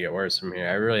only going to get worse from here.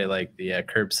 I really like the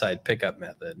curbside pickup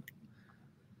method.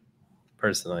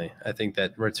 Personally, I think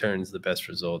that returns the best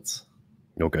results.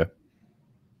 Okay.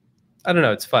 I don't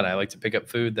know. It's fun. I like to pick up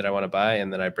food that I want to buy,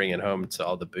 and then I bring it home to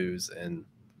all the booze, and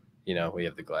we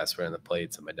have the glassware and the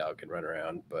plates, and my dog can run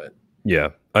around. But yeah,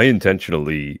 I think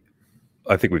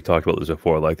we've talked about this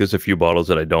before. Like, there's a few bottles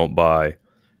that I don't buy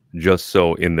just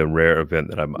so in the rare event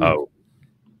that I'm out,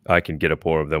 I can get a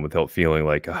pour of them without feeling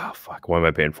like, oh, fuck, why am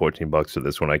I paying $14 for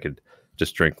this when I could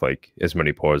just drink like as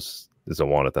many pours as I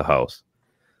want at the house?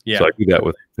 Yeah. So I do that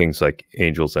with things like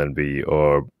Angel's Envy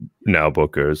or now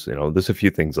Booker's. There's a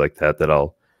few things like that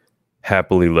I'll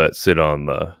happily let sit on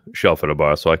the shelf at a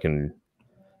bar so I can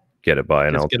get it by.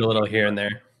 And I'll get a little here and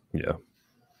there. Yeah.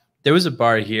 There was a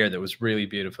bar here that was really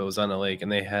beautiful. It was on a lake,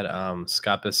 and they had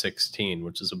Scapa 16,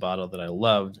 which is a bottle that I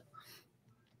loved.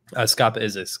 Scapa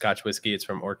is a Scotch whiskey. It's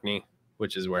from Orkney,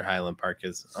 which is where Highland Park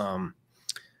is. And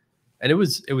it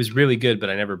was really good,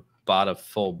 but I never bought a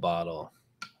full bottle.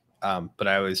 But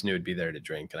I always knew it'd be there to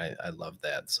drink, and I love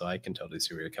that. So I can totally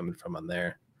see where you're coming from on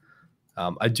there.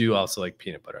 I do also like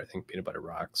peanut butter. I think peanut butter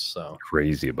rocks. So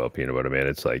crazy about peanut butter, man.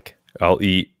 It's like I'll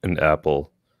eat an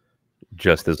apple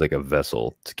just as like a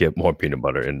vessel to get more peanut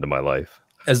butter into my life.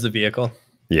 As the vehicle?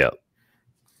 Yeah.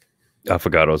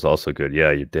 Affogato is also good.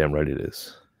 Yeah, you're damn right it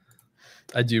is.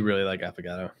 I do really like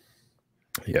affogato.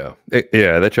 Yeah.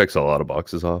 Yeah, that checks a lot of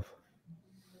boxes off.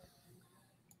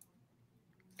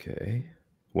 Okay.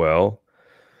 Well,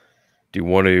 do you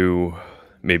want to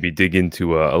maybe dig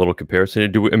into a little comparison?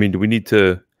 Do we need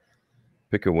to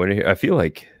pick a winner here? I feel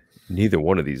like neither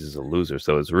one of these is a loser,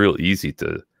 so it's real easy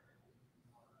to...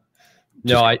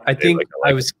 No, I think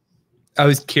I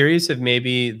was curious if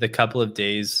maybe the couple of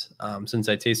days since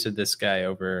I tasted this guy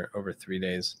over 3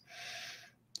 days,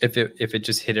 if it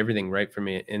just hit everything right for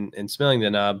me. In smelling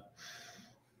the Knob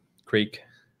Creek,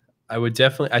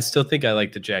 I still think I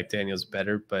like the Jack Daniel's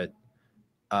better, but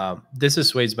this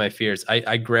assuages my fears.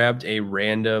 I grabbed a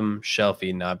random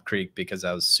shelfie Knob Creek because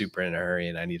I was super in a hurry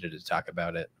and I needed to talk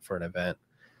about it for an event.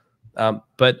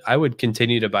 But I would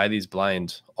continue to buy these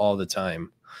blind all the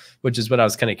time, which is what I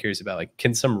was kind of curious about. Like,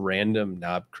 can some random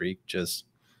Knob Creek just,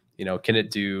 can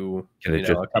it do,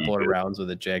 a couple of rounds with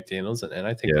a Jack Daniel's? And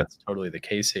I think that's totally the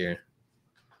case here.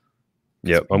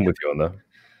 Yeah, I'm with you on that.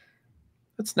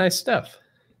 That's nice stuff.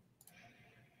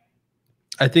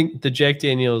 I think the Jack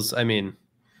Daniel's, I'm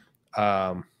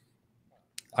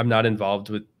not involved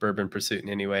with Bourbon Pursuit in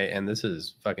any way, and this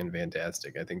is fucking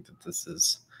fantastic. I think that this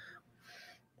is,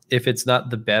 if it's not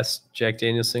the best Jack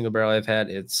Daniel's single barrel I've had,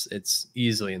 it's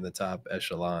easily in the top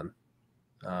echelon.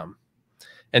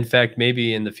 In fact,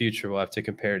 maybe in the future we'll have to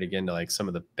compare it again to like some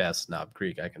of the best Knob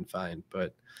Creek I can find.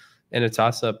 But in a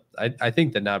toss-up, I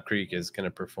think the Knob Creek is going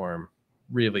to perform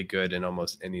really good in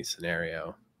almost any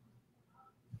scenario.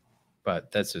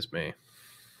 But that's just me.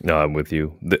 No, I'm with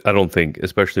you. I don't think,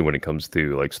 especially when it comes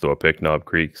to like store pick Knob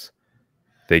Creeks,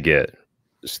 they get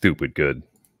stupid good.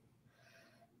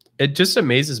 It just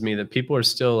amazes me that people are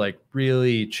still like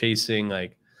really chasing,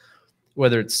 like,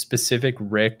 whether it's specific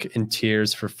Rick and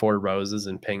tiers for 4 Roses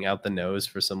and paying out the nose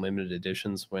for some limited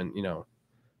editions when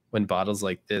bottles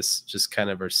like this just kind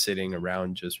of are sitting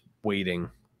around just waiting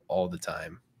all the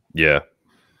time. Yeah,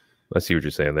 I see what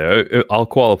you're saying there. I'll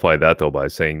qualify that though by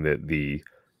saying that the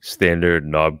standard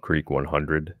Knob Creek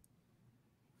 100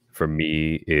 for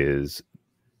me is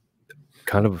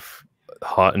kind of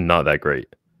hot and not that great.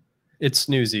 It's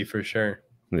snoozy for sure.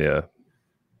 Yeah.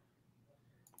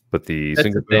 But the That's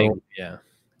single the thing. barrel, Yeah.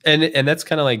 And that's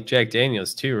kind of like Jack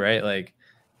Daniels too, right?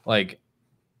 Like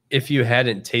if you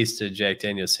hadn't tasted Jack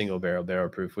Daniels single barrel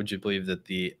proof, would you believe that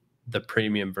the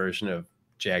premium version of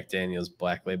Jack Daniels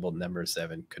Black Label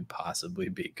 #7 could possibly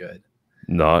be good?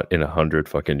 not in 100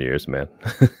 fucking years, man.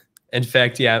 In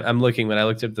fact, yeah, I'm looking. When I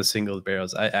looked up the single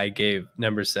barrels, I gave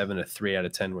 #7 a 3 out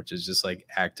of 10, which is just like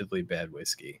actively bad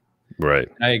whiskey. Right.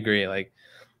 I agree. Like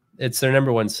it's their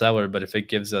 #1 seller, but if it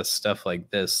gives us stuff like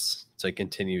this to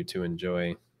continue to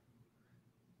enjoy,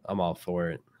 I'm all for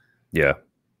it. Yeah.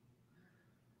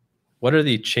 What are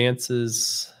the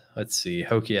chances? Let's see.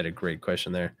 Hokie had a great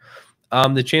question there.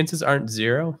 The chances aren't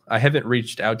zero. I haven't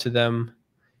reached out to them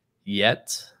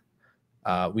yet.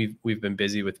 We've been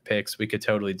busy with picks. We could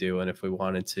totally do, and if we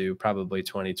wanted to, probably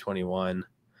 2021.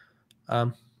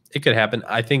 It could happen.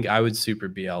 I think I would super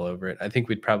be all over it. I think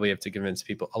we'd probably have to convince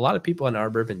people. A lot of people on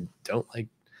our bourbon don't like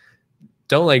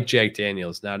Jack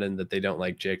Daniels. Not in that they don't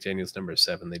like Jack Daniels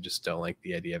 #7. They just don't like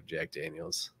the idea of Jack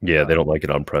Daniels. Yeah, they don't like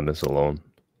it on premise alone.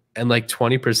 And like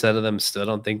 20% of them still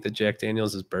don't think that Jack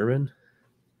Daniels is bourbon,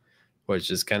 which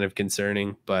is kind of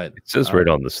concerning. But it says right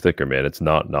on the sticker, man, it's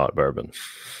not bourbon.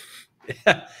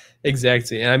 Yeah,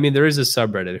 exactly. And I mean, there is a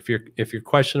subreddit. If you're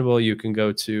questionable, you can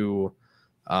go to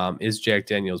is Jack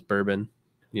Daniels bourbon,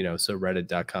 so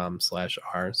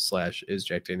reddit.com/r/is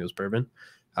Jack Daniels bourbon.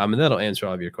 And that'll answer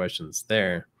all of your questions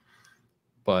there.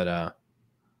 But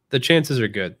the chances are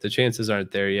good. The chances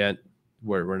aren't there yet.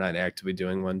 We're not actively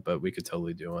doing one, but we could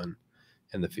totally do one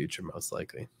in the future, most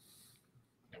likely,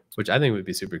 which I think would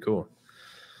be super cool.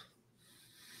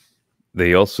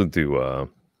 They also do, I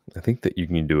think that you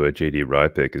can do a JD rye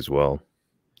pick as well.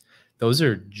 Those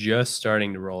are just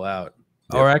starting to roll out.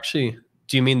 Yep. Or actually,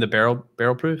 do you mean the barrel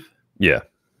proof? Yeah.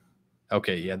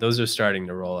 Okay, yeah, those are starting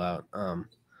to roll out.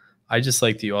 I just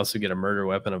like that you also get a murder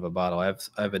weapon of a bottle. I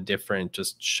have a different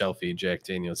just shelfie Jack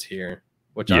Daniels here,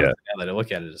 which honestly, now that I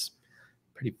look at it, is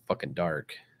pretty fucking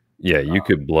dark. Yeah, you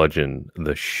could bludgeon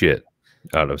the shit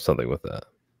out of something with that.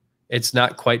 It's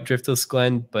not quite Driftless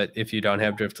Glen, but if you don't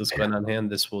have Driftless Glen on hand,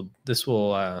 this will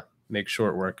make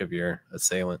short work of your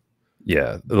assailant.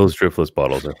 Yeah, those Driftless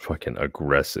bottles are fucking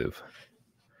aggressive.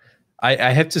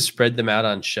 I have to spread them out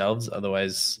on shelves,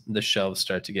 otherwise the shelves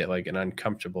start to get like an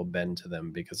uncomfortable bend to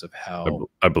them because of how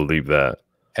I believe that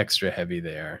extra heavy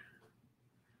they are.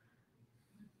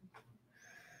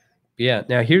 Yeah,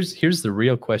 now here's the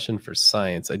real question for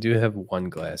science. I do have one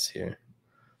glass here.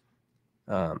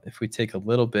 If we take a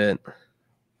little bit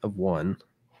of one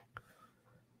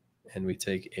and we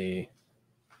take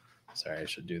sorry, I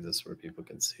should do this where people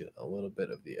can see a little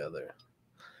bit of the other.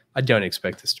 I don't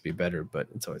expect this to be better, but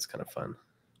it's always kind of fun.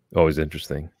 Always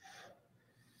interesting.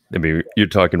 I mean, you're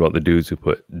talking about the dudes who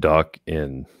put Doc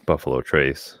in Buffalo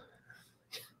Trace.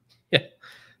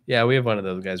 Yeah, we have one of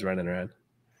those guys running around.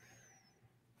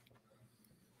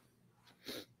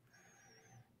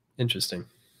 Interesting.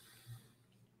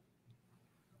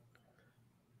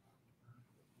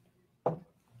 Man,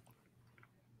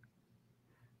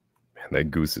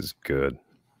 that goose is good.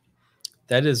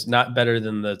 That is not better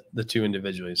than the two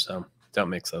individually, so don't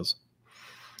mix those.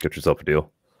 Get yourself a deal.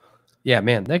 Yeah,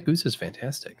 man, that goose is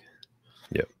fantastic.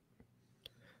 Yep.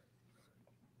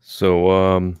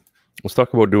 So let's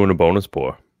talk about doing a bonus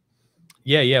pour.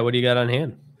 Yeah. What do you got on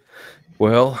hand?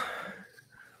 Well,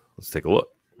 let's take a look.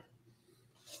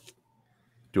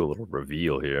 Do a little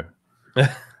reveal here.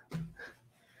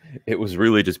 It was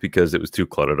really just because it was too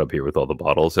cluttered up here with all the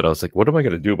bottles, and I was like, what am I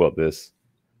going to do about this?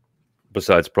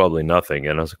 Besides probably nothing.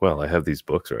 And I was like, well, I have these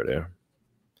books right here.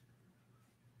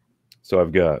 So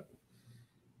I've got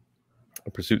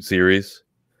a Pursuit series,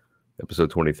 episode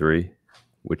 23,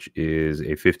 which is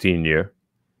a 15-year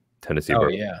Tennessee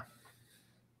bourbon. Yeah.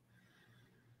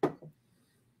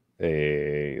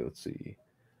 Let's see,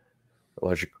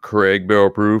 Elijah Craig barrel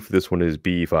proof. This one is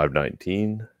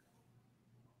B519.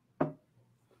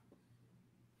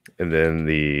 And then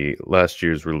the last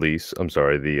year's release, I'm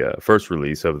sorry, the first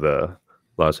release of the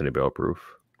Larceny barrel proof.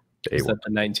 Is that the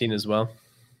 19 as well?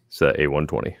 It's the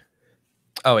A120.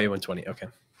 Oh, A120. Okay.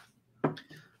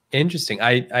 Interesting.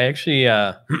 I actually,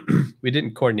 we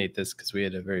didn't coordinate this because we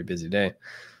had a very busy day.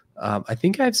 I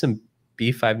think I have some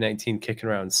B519 kicking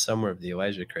around somewhere of the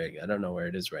Elijah Craig. I don't know where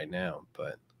it is right now,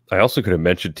 but I also could have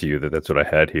mentioned to you that that's what I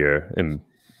had here and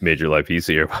made your life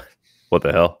easier. What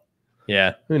the hell?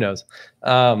 Yeah, who knows?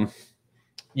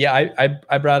 Yeah,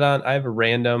 I brought on, I have a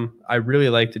random. I really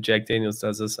like that Jack Daniels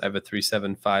does this. I have a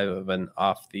 375 of an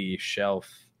off the shelf.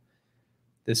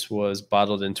 This was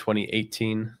bottled in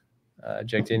 2018,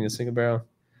 Jack Daniels single barrel.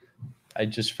 I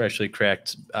just freshly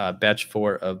cracked batch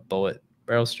 4 of Bullet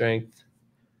barrel strength.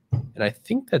 And I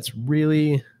think that's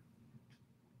really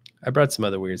I brought some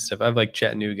other weird stuff. I have like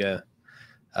Chattanooga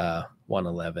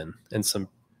 111 and some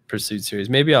Pursuit series.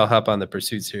 Maybe I'll hop on the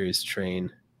Pursuit series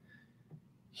train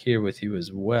here with you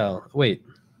as well. Wait,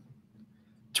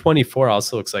 24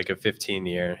 also looks like a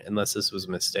 15-year, unless this was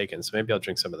mistaken. So maybe I'll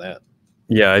drink some of that.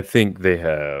 Yeah, I think they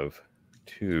have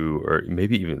 2 or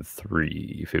maybe even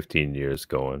 3 15 years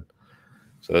going.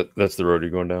 So that's the road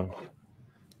you're going down?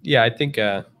 Yeah, I think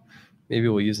maybe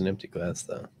we'll use an empty glass,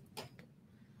 though.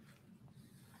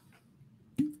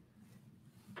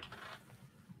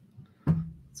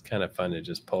 It's kind of fun to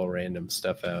just pull random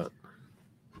stuff out.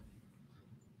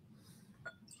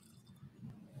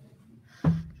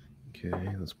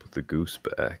 Okay, let's put the goose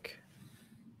back.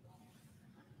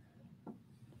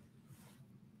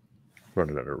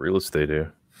 Running out of real estate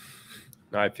here.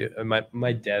 No, I feel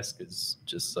my desk is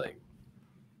just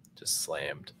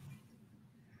slammed.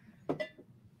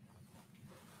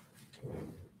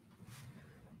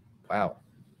 Wow.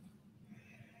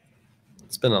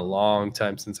 It's been a long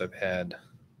time since I've had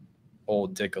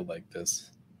old Dickel like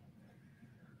this.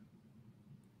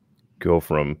 Go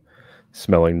from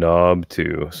smelling knob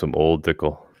to some old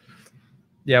Dickel.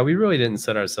 Yeah, we really didn't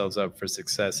set ourselves up for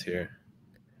success here.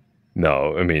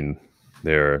 No, I mean,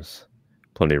 there's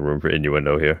plenty of room for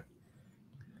innuendo here.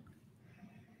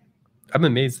 I'm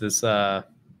amazed this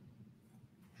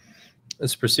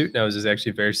Pursuit nose is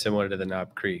actually very similar to the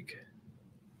Knob Creek.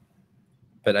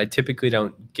 But I typically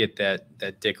don't get that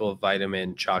Dickel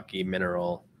vitamin chalky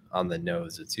mineral on the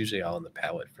nose. It's usually all in the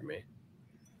palate for me.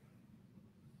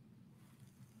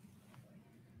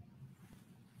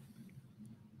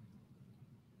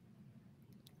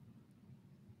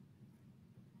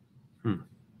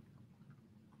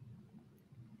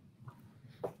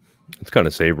 It's kind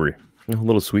of savory. A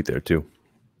little sweet there, too.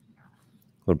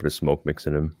 A little bit of smoke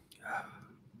mixing in.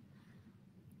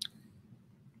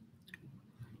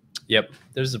 Yep,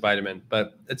 there's a vitamin,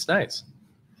 but it's nice.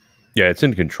 Yeah, it's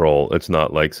in control. It's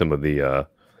not like some of the...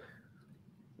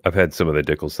 I've had some of the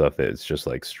Dickel stuff that it's just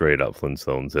like straight up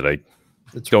Flintstones that I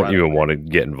don't even want to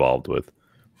get involved with.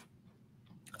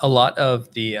 A lot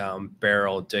of the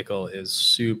barrel Dickel is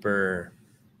super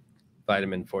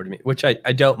vitamin 4 to me, which I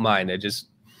don't mind.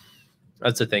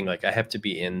 That's the thing. Like, I have to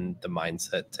be in the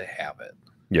mindset to have it.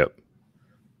 Yep.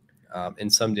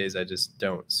 And some days I just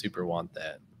don't super want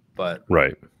that. But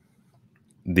right.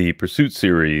 The Pursuit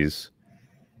series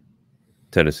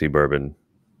Tennessee bourbon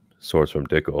sourced from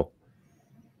Dickel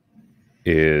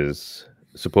is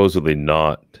supposedly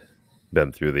not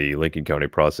been through the Lincoln County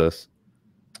process.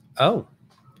 Oh.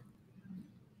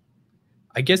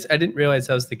 I guess I didn't realize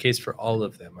that was the case for all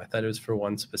of them. I thought it was for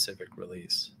one specific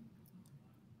release.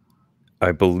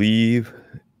 I believe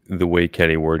the way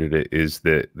Kenny worded it is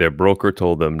that their broker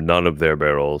told them none of their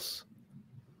barrels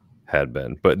had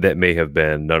been, but that may have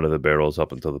been none of the barrels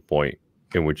up until the point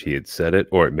in which he had said it,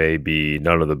 or it may be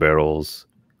none of the barrels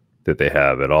that they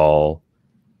have at all.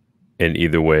 And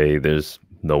either way, there's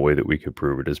no way that we could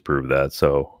prove or disprove that.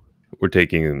 So we're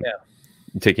taking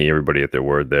everybody at their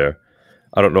word there.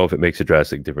 I don't know if it makes a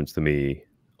drastic difference to me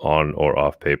on or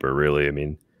off paper, really. I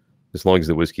mean, as long as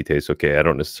the whiskey tastes okay, I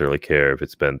don't necessarily care if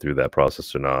it's been through that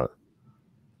process or not.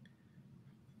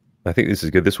 I think this is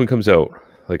good. This one comes out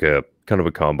like a kind of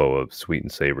a combo of sweet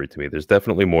and savory to me. There's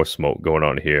definitely more smoke going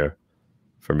on here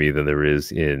for me than there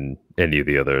is in any of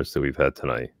the others that we've had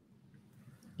tonight.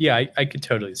 Yeah, I could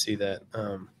totally see that.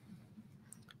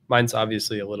 Mine's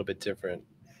obviously a little bit different.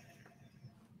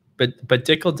 But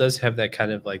Dickel does have that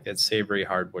kind of like that savory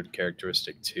hardwood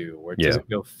characteristic too, where it doesn't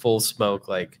go full smoke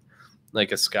like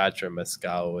a Scotch or a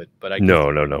Mezcal would. But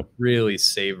no, really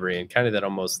savory and kind of that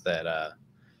almost that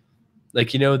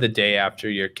like, you know, the day after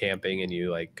you're camping and you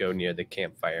like go near the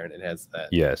campfire and it has that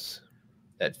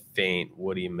that faint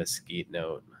woody mesquite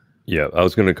note. Yeah, I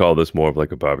was going to call this more of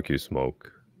like a barbecue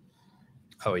smoke.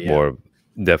 Oh yeah, more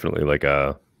definitely like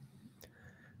a,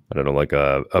 I don't know, like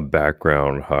a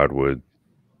background hardwood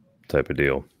type of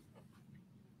deal.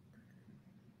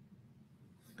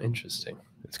 Interesting.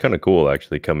 It's kind of cool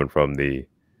actually, coming from the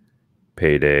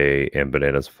Payday and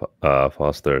Bananas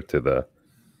Foster to the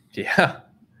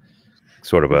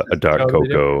sort of a dark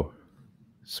cocoa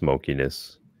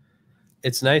smokiness.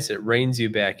 It's nice. It reins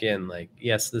you back in. Like,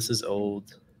 yes, this is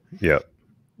old. Yeah,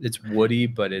 it's woody,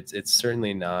 but it's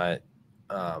certainly not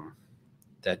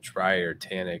that dry or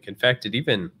tannic. In fact,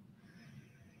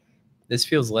 this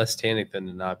feels less tannic than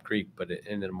the Knob Creek, but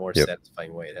in a more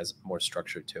satisfying way. It has more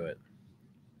structure to it.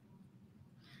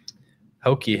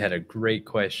 Hokie had a great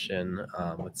question.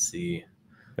 Let's see.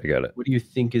 I got it. What do you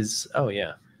think is? Oh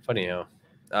yeah, funny how.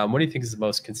 What do you think is the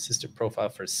most consistent profile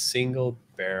for single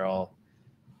barrel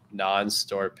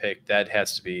non-store pick, that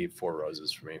has to be Four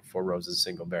Roses for me. Four Roses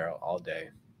single barrel all day.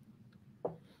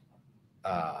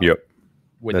 Yep,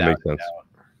 without that makes sense.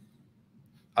 doubt.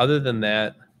 Other than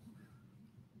that,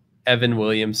 Evan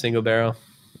Williams single barrel.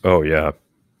 Oh yeah,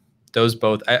 those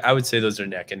both. I would say those are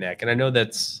neck and neck. And I know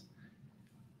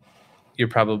you're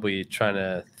probably trying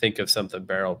to think of something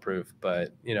barrel proof,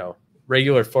 but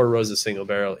regular Four Roses single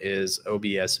barrel is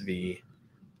OBSV,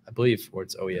 I believe, or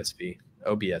it's OESV,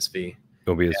 OBSV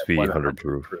 100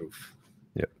 proof.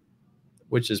 Yep,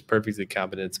 which is perfectly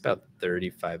competent. It's about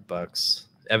 $35.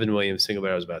 Evan Williams single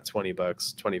barrel is about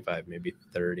 $20, 25, maybe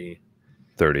 30.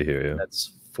 30 here, yeah.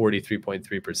 That's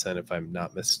 43.3% if I'm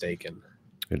not mistaken.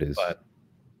 It is. But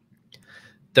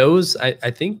those, I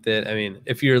think that,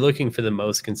 if you're looking for the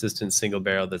most consistent single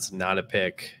barrel that's not a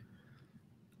pick,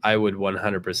 I would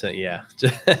 100%, yeah.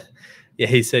 Yeah,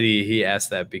 he said he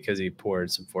asked that because he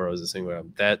poured some Four Roses single barrel.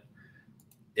 That,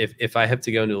 if I have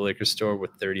to go into a liquor store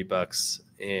with $30,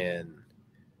 and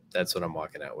that's what I'm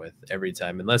walking out with every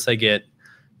time, unless I get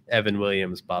Evan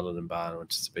Williams bottled and bond,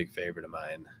 which is a big favorite of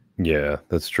mine. Yeah,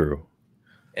 that's true.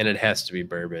 And it has to be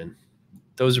bourbon.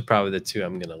 Those are probably the two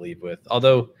I'm going to leave with.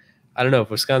 Although, I don't know, if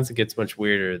Wisconsin gets much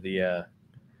weirder, the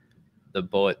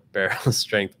bullet barrel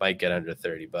strength might get under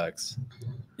 $30.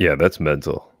 Yeah, that's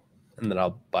mental. And then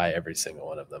I'll buy every single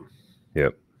one of them.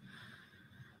 Yep.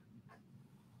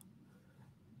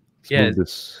 Let's move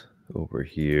this over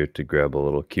here to grab a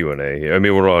little Q&A here.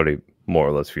 We're already more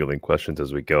or less fielding questions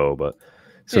as we go, but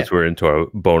since we're into our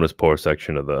bonus pour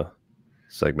section of the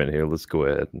segment here, let's go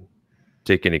ahead and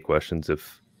take any questions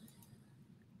if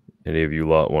any of you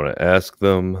lot want to ask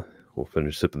them. We'll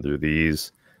finish sipping through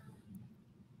these.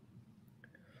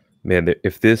 Man,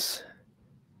 if this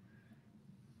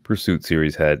Pursuit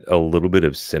series had a little bit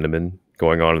of cinnamon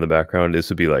going on in the background, this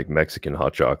would be like Mexican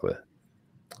hot chocolate.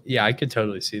 Yeah, I could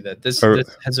totally see that. This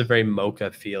has a very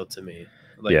mocha feel to me.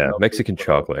 Like Mexican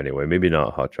chocolate anyway. Maybe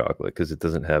not hot chocolate because it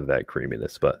doesn't have that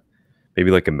creaminess, but maybe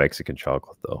like a Mexican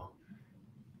chocolate though.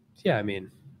 Yeah,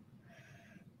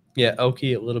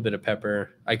 oaky, a little bit of pepper.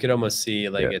 I could almost see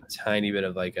a tiny bit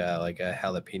of like a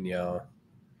jalapeno.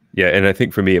 Yeah, and I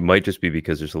think for me it might just be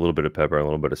because there's a little bit of pepper and a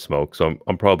little bit of smoke. So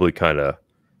I'm probably kind of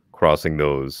crossing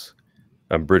those.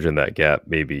 I'm bridging that gap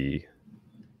maybe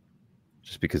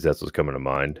just because that's what's coming to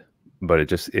mind.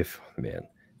 But if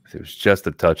there's just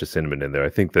a touch of cinnamon in there, I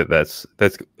think that's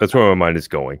where my mind is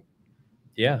going.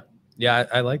 Yeah. Yeah,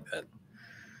 I like that.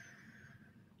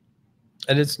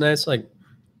 And it's nice,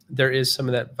 there is some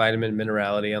of that vitamin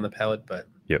minerality on the palate, but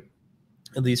yep,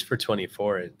 at least for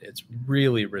 24, it's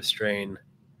really restrained.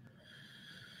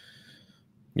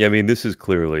 Yeah, this is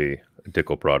clearly a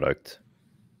Dickel product,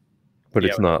 but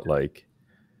it's not like,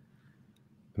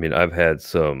 I've had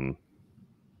some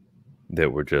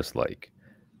that were just like,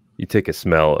 you take a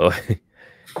smell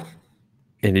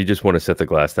and you just want to set the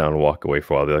glass down and walk away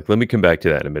for a while. They're like, let me come back to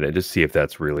that in a minute, just see if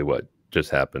that's really what just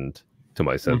happened to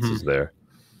my senses there.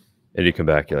 And you come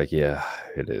back, you're like, yeah,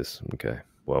 it is. Okay,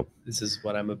 well, this is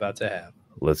what I'm about to have.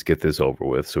 Let's get this over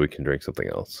with so we can drink something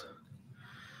else.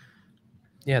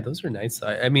 Yeah, those are nice.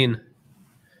 I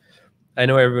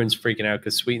know everyone's freaking out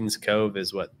because Sweetens Cove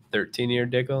is what, 13-year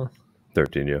Dickel?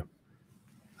 13, yeah.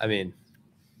 I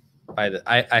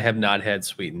have not had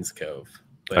Sweetens Cove.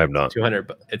 I have not.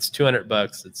 It's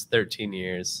 $200. It's 13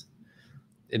 years.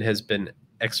 It has been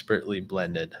expertly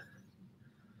blended.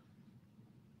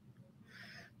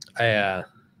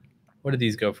 What did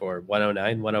these go for?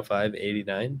 109, 105,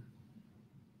 89?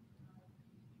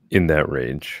 In that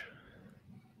range.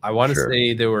 I want to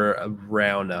say they were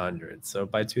around 100. So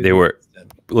by two, they were,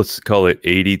 let's call it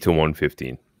 80 to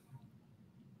 115.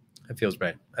 That feels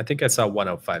right. I think I saw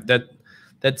 105.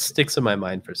 That sticks in my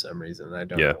mind for some reason. I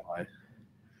don't know why.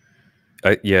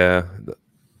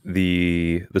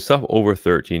 The stuff over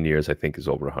 13 years, I think, is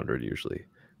over 100 usually.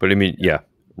 But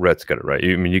Rhett's got it right.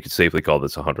 You could safely call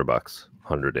this $100,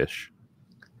 100-ish.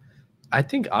 I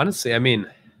think honestly,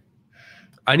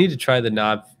 I need to try the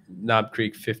Knob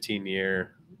Creek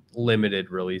 15-year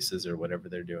limited releases or whatever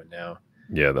they're doing now.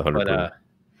 Yeah, the 100. But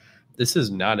this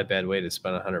is not a bad way to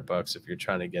spend $100 if you're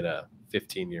trying to get a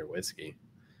 15-year whiskey.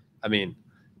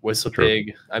 Whistle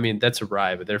Pig. That's a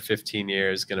rye, but their 15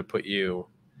 years is going to put you.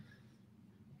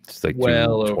 It's like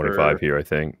well 225 here, I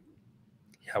think.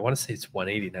 Yeah, I want to say it's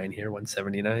 189 here,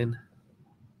 179.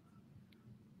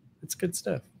 It's good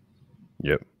stuff.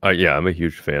 Yep. I'm a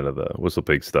huge fan of the Whistle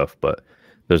Pig stuff, but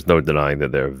there's no denying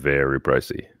that they're very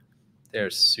pricey. They're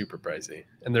super pricey,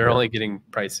 and they're only getting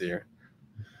pricier.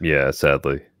 Yeah,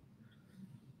 sadly.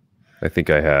 I think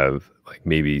I have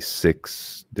maybe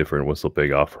 6 different Whistle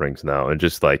Pig offerings now, and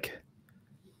just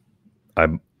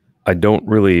I'm I don't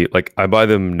really like. I buy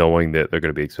them knowing that they're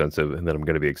going to be expensive, and that I'm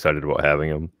going to be excited about having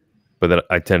them. But then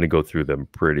I tend to go through them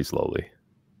pretty slowly.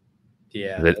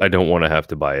 Yeah, I don't want to have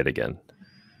to buy it again.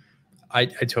 I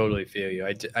totally feel you.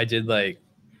 I did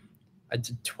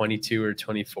 22 or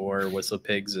 24 Whistle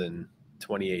Pigs in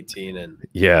 2018, and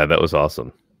Yeah, that was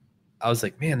awesome. I was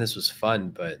like, man, this was fun,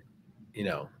 but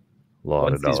A lot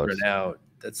once of these dollars. run out,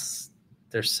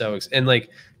 they're so and like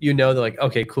they're like,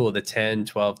 okay, cool, the 10,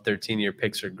 12, 13-year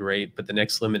picks are great, but the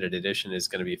next limited edition is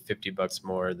going to be $50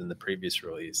 more than the previous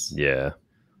release. Yeah.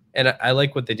 And I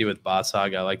like what they do with Boss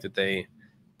Hog. I like that they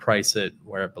price it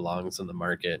where it belongs in the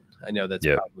market. I know that's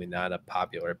probably not a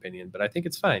popular opinion, but I think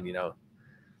it's fine,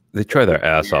 They try their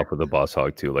ass off with the Boss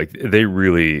Hog too. Like they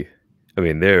really, I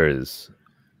mean, there is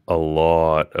a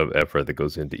lot of effort that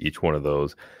goes into each one of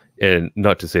those. And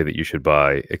not to say that you should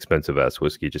buy expensive ass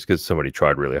whiskey just because somebody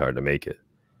tried really hard to make it.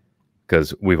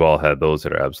 Because we've all had those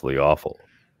that are absolutely awful.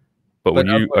 But when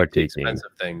you are taking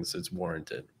expensive things, it's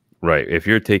warranted. Right. If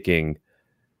you're taking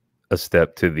a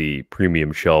step to the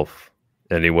premium shelf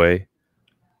anyway,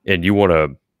 and you want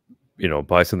to,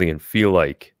 buy something and feel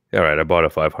like, all right, I bought a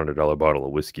 $500 bottle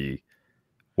of whiskey.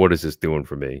 What is this doing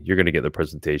for me? You're going to get the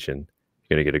presentation.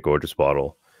 You're going to get a gorgeous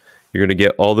bottle. You're going to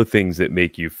get all the things that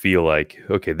make you feel like,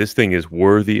 okay, this thing is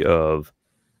worthy of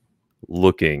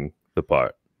looking the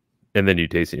part. And then you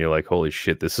taste it and you're like, holy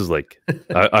shit, this is like,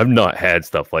 I've not had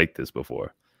stuff like this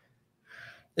before.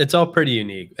 It's all pretty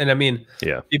unique. And I mean,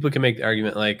 yeah, people can make the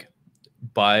argument like,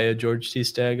 buy a George T.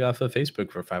 Stagg off of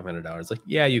Facebook for $500. Like,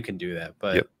 yeah, you can do that.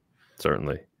 But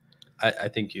certainly. I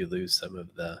think you lose some of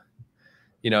the,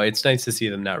 it's nice to see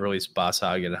them not release Boss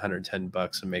Hog at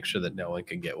 $110 and make sure that no one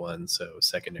can get one. So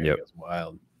secondary goes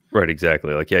wild. Right,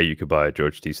 exactly. Like, yeah, you could buy a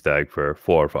George T. Stagg for $400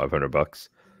 or $500,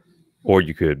 or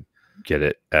you could get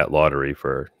it at lottery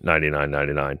for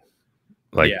 $99.99.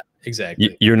 Like, yeah,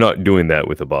 exactly. You're not doing that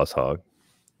with a Boss Hog.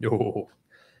 No,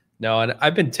 and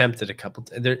I've been tempted a couple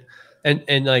times.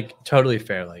 And like totally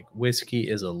fair. Like whiskey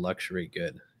is a luxury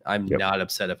good. I'm not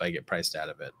upset if I get priced out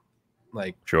of it.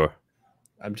 Like, sure.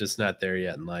 I'm just not there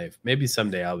yet in life. Maybe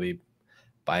someday I'll be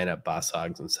buying up Boss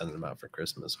Hogs and sending them out for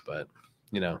Christmas. But,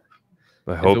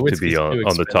 I hope to be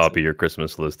on the top of your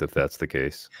Christmas list if that's the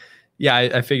case. Yeah,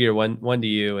 I figure one to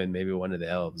you and maybe one to the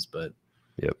elves. But,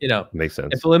 makes sense.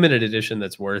 If a limited edition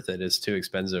that's worth it is too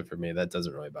expensive for me, that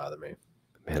doesn't really bother me.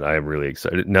 Man, I am really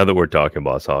excited. Now that we're talking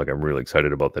Boss Hog, I'm really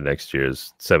excited about the next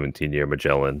year's 17-year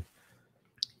Magellan.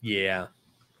 Yeah.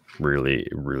 Really,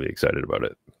 really excited about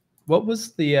it. What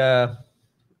was the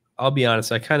I'll be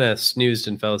honest, I kind of snoozed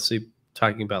and fell asleep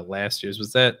talking about last year's.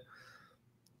 Was that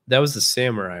was the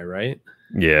Samurai, right?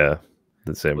 Yeah,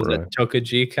 the Samurai. Was that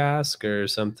Tokaji cask or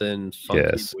something funky?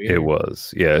 Yes, weird? it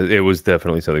was. Yeah, it was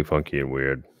definitely something funky and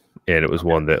weird. And it was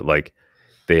one that, like,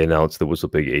 they announced the Whistle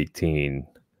Pig 18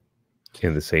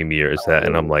 in the same year as that.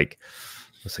 And I'm like,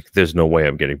 there's no way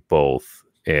I'm getting both.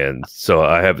 And so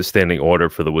I have a standing order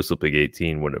for the Whistle Pig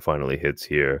 18 when it finally hits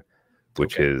here,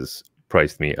 which has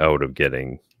priced me out of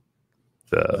getting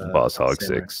the Boss Hog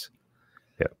 6.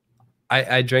 Yeah.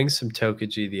 I drank some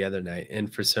Tokaji the other night,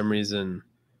 and for some reason,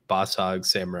 Boss Hog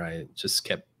Samurai just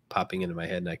kept popping into my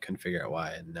head, and I couldn't figure out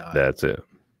why. And now that's it.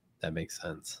 That makes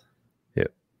sense. Yeah.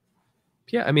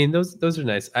 Yeah, I mean, those are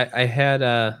nice. I had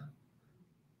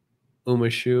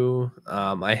Umashu.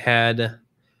 I had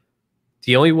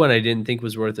the only one I didn't think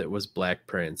was worth it was Black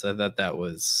Prince. I thought that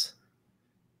was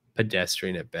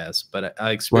pedestrian at best, but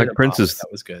I experienced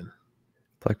that was good.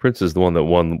 Black Prince is the one that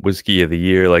won Whiskey of the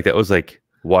Year. Like, that was like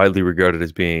widely regarded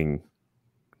as being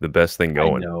the best thing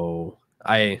going. I know.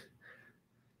 I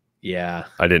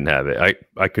didn't have it.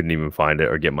 I couldn't even find it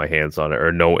or get my hands on it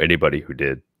or know anybody who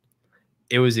did.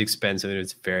 It was expensive. It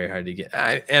was very hard to get.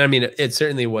 And I mean, it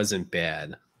certainly wasn't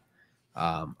bad.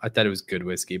 I thought it was good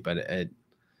whiskey, but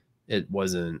it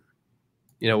wasn't,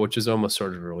 which is almost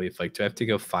sort of a relief. Like, do I have to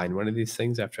go find one of these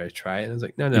things after I try it? And I was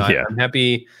like, no, I'm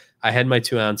happy. I had my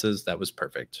 2 ounces. That was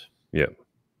perfect. Yeah.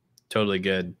 Totally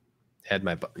good. Had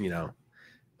my,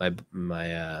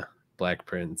 my Black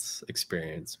Prince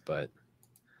experience, but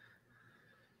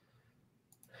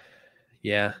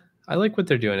yeah, I like what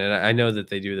they're doing. And I know that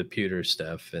they do the pewter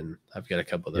stuff, and I've got a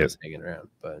couple of those hanging around,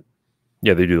 but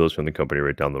yeah, they do those from the company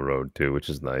right down the road too, which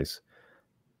is nice.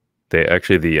 They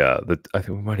actually, I think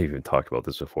we might have even talked about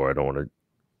this before. I don't want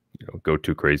to, go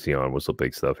too crazy on Whistle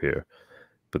Pig stuff here.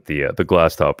 But the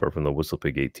glass topper from the Whistle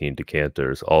Pig 18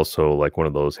 decanter is also like one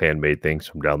of those handmade things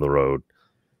from down the road.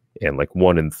 And like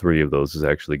 1 in 3 of those is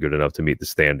actually good enough to meet the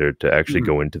standard to actually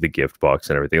go into the gift box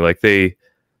and everything. Like they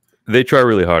try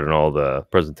really hard on all the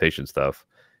presentation stuff,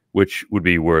 which would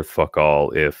be worth fuck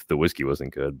all if the whiskey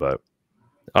wasn't good. But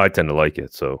I tend to like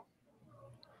it, so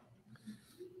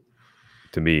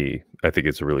to me, I think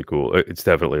it's a really cool. It's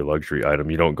definitely a luxury item.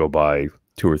 You don't go buy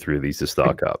 2 or 3 of these to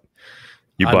stock up.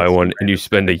 You buy Honestly, one and you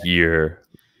spend a year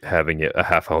having it a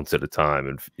half ounce at a time,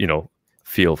 and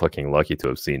feel fucking lucky to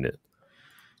have seen it.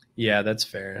 Yeah, that's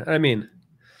fair. I mean,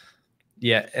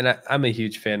 yeah, and I'm a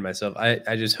huge fan myself.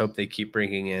 I just hope they keep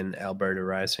bringing in Alberta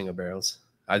rye single barrels.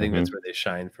 I think that's where they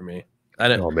shine for me.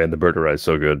 Oh man, the Berta rye is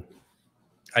so good.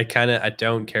 I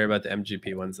don't care about the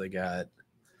MGP ones they got.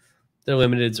 Their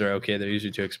limiteds are okay. They're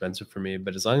usually too expensive for me,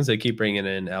 but as long as they keep bringing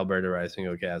in Alberta rye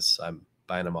single casks, I'm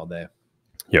buying them all day.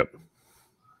 Yep.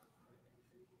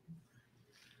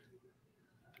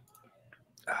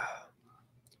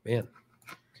 Man,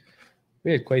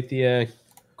 we had quite the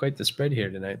spread here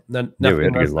tonight.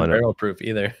 Nothing less than barrel proof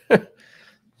either.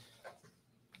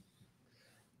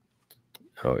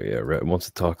 Oh yeah, Rhett wants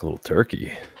to talk a little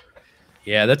turkey.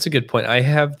 Yeah, that's a good point. I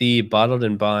have the bottled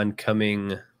and bond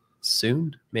coming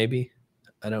soon, maybe.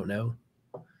 I don't know.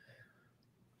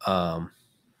 I'll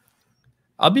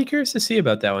be curious to see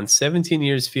about that one. 17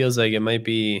 years feels like it might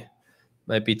be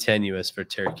tenuous for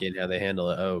turkey and how they handle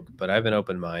the oak, but I have an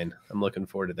open mind. I'm looking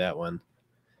forward to that one.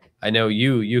 I know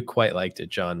you quite liked it,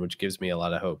 John, which gives me a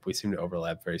lot of hope. We seem to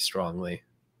overlap very strongly.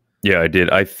 Yeah, I did.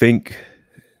 I think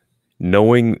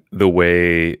knowing the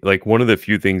way, like one of the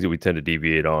few things that we tend to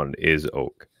deviate on is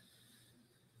oak.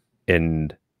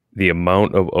 And the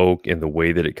amount of oak and the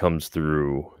way that it comes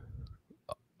through,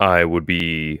 I would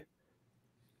be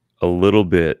a little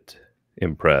bit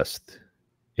impressed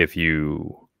if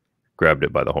you grabbed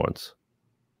it by the horns.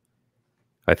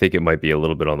 I think it might be a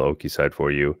little bit on the oaky side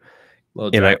for you.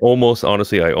 And I almost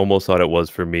thought it was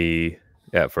for me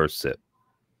at first sip.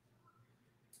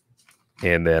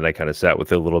 And then I kind of sat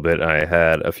with it a little bit. I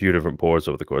had a few different pours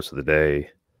over the course of the day.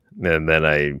 And then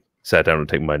I sat down to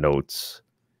take my notes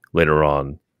later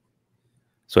on.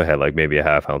 So I had like maybe a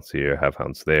half ounce here, half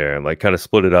ounce there, and like kind of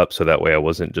split it up so that way I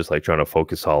wasn't just like trying to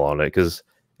focus all on it, because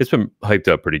it's been hyped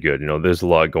up pretty good. There's a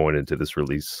lot going into this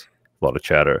release, a lot of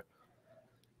chatter.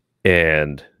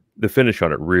 And the finish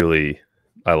on it really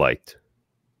I liked.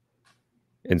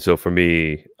 And so for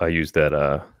me, I used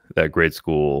that grade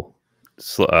school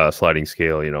sliding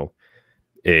scale,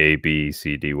 A, B,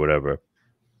 C, D, whatever.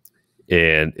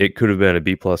 And it could have been a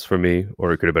B plus for me,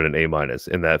 or it could have been an A minus.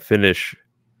 And that finish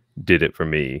did it for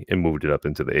me and moved it up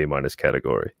into the A minus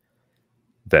category.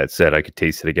 That said, I could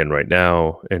taste it again right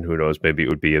now, and who knows, maybe it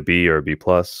would be a B or a B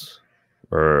plus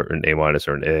or an A minus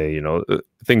or an A.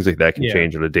 Things like that can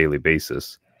change on a daily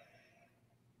basis.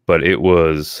 But it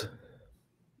was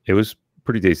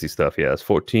pretty tasty stuff. Yeah, it's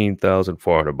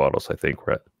 14,400 bottles, I think,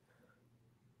 Rhett.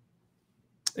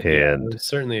 And it's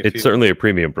certainly a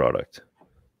premium product.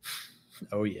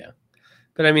 Oh yeah,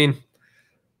 but I mean,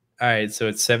 all right. So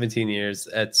it's 17 years.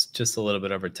 That's just a little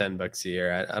bit over $10 a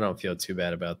year. I don't feel too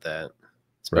bad about that,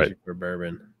 especially for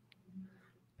bourbon.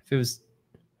 If it was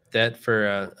that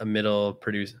for a middle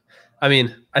producer, I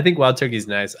mean, I think Wild Turkey's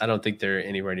nice. I don't think they're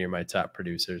anywhere near my top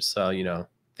producers. So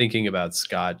thinking about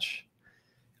Scotch,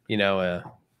 a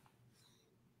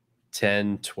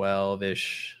 10,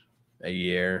 12-ish a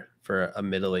year for a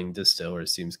middling distiller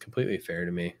seems completely fair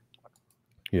to me.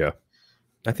 Yeah.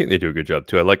 I think they do a good job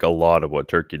too. I like a lot of what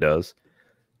Turkey does.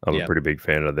 I'm a pretty big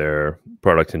fan of their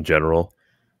products in general.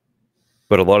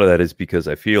 But a lot of that is because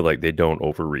I feel like they don't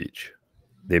overreach.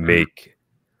 They make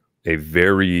a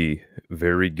very,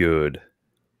 very good,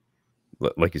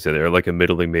 like you said, they're like a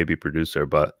middling maybe producer,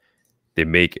 but they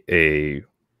make a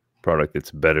product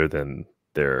that's better than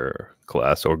their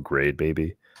class or grade,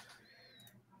 maybe.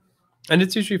 And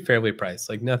it's usually fairly priced.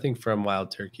 Like nothing from Wild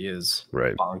Turkey is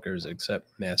bonkers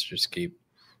except Master's Keep,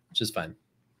 which is fine.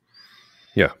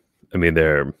 Yeah. I mean,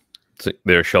 their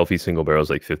shelfie single barrels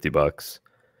like $50.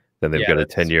 Then they've got a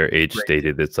 10-year age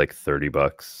stated that's like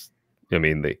 $30. I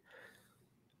mean,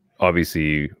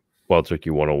 obviously Wild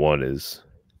Turkey 101 is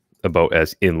about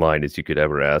as in line as you could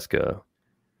ever ask a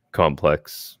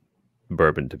complex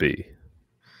bourbon to be.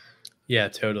 Yeah,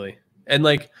 totally. And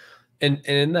like, and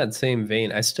in that same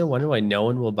vein, I still wonder why no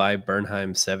one will buy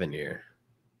Bernheim 7-year.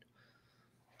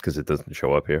 Because it doesn't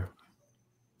show up here.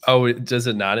 Oh, does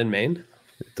it not in Maine?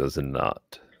 It does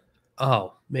not.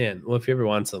 Oh man. Well, if you ever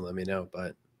want some, let me know.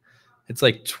 But it's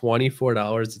like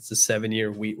 $24. It's a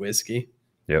 7-year wheat whiskey.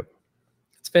 Yep.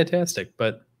 It's fantastic,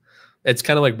 but it's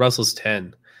kind of like Russell's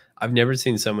 10. I've never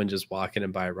seen someone just walk in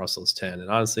and buy a Russell's 10.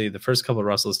 And honestly, the first couple of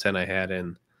Russell's 10 I had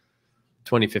in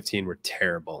 2015 were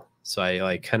terrible. So I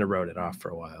like kind of wrote it off for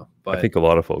a while. But I think a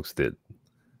lot of folks did.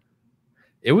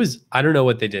 I don't know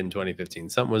what they did in 2015.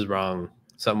 Something was wrong.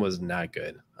 Something was not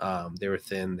good. They were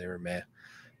thin. They were meh.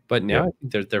 But now I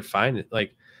think they're fine.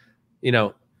 Like,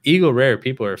 Eagle Rare,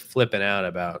 people are flipping out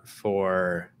about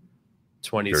for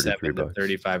 $27 to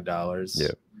 $35. Yeah.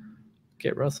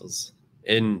 Get Russell's.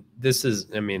 And this is,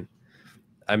 I mean,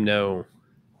 I'm no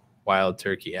wild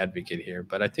turkey advocate here,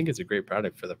 but I think it's a great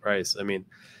product for the price. I mean,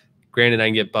 granted, I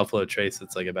can get Buffalo Trace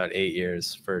that's like about 8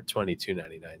 years for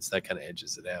 $22.99, so that kind of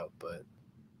edges it out. But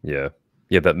yeah,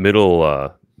 that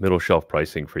middle shelf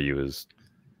pricing for you is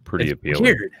pretty appealing.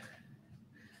 Weird.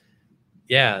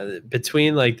 Yeah,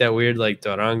 between like that weird like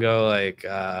Durango, like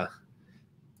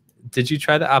did you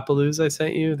try the Appaloosa I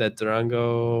sent you? That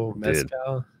Durango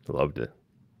mezcal? Loved it.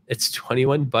 It's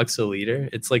 $21 a liter.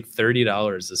 It's like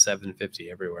 $30 to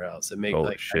 $7.50 everywhere else. It makes Holy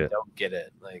like shit. I don't get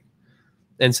it. Like,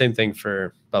 and same thing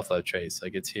for Buffalo Trace.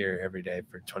 Like it's here every day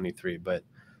for 23, but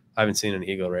I haven't seen an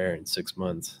Eagle Rare in 6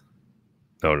 months.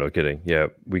 Oh, no kidding. Yeah,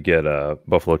 we get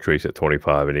Buffalo Trace at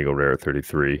 25 and Eagle Rare at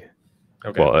 33.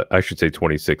 Okay. Well, I should say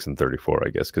 26 and 34, I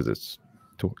guess, because it's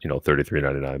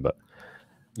 $33.99. But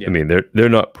yeah. I mean, they're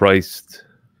not priced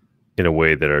in a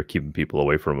way that are keeping people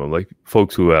away from them. Like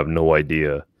folks who have no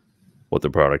idea what the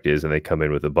product is and they come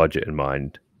in with a budget in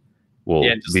mind will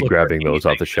be grabbing those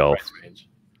off the shelf.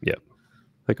 Yeah,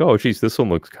 like, oh, geez, this one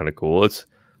looks kind of cool. It's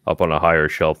up on a higher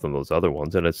shelf than those other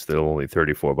ones, and it's still only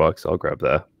 $34. I'll grab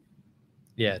that.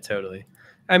 Yeah, totally.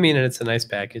 I mean, and it's a nice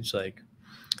package. Like,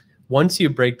 once you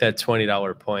break that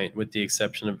 $20 point, with the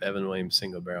exception of Evan Williams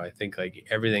single barrel, I think like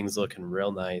everything's looking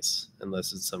real nice,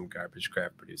 unless it's some garbage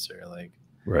craft producer. Like,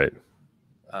 right.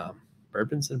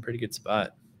 Bourbon's in a pretty good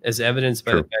spot, as evidenced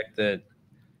by the fact that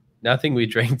nothing we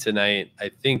drank tonight, I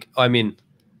think. I mean,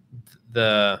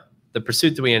 the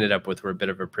Pursuit that we ended up with were a bit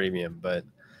of a premium, but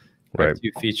our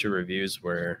 2 feature reviews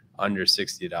were under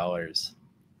 $60.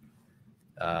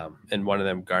 And one of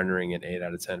them garnering an 8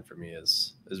 out of 10 for me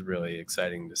is really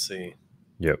exciting to see.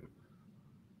 Yep.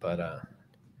 But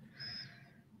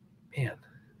man,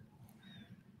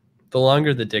 the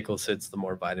longer the Dickel sits, the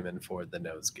more vitamin forward the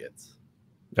nose gets.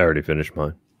 I already finished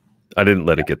mine. I didn't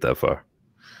let it get that far.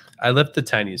 I left the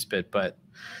tiniest bit, but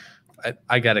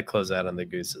I got to close out on the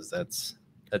gooses. That's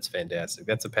fantastic.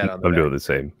 That's a pat on the back. I'm doing the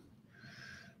same.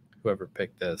 Whoever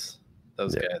picked this,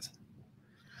 those guys.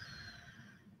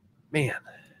 Man.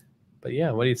 But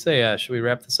yeah, what do you say? Should we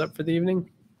wrap this up for the evening?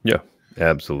 Yeah,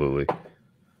 absolutely.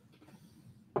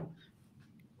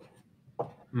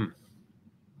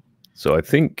 So I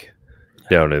think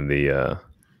down in the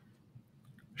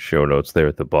show notes there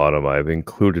at the bottom, I've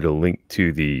included a link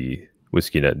to the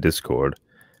Whiskey Net Discord.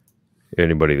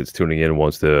 Anybody that's tuning in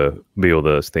wants to be able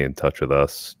to stay in touch with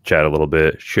us, chat a little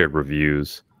bit, share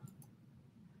reviews,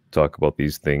 talk about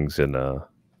these things in a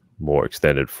more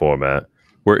extended format.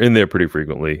 We're in there pretty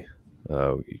frequently.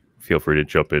 Feel free to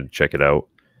jump in, check it out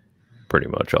pretty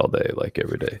much all day, like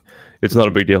every day. It's not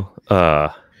a big deal.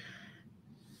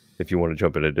 If you want to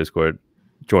jump into Discord,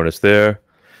 join us there.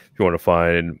 If you want to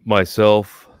find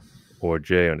myself or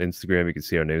Jay on Instagram, you can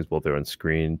see our names both there on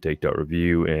screen,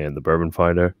 Take.Review and The Bourbon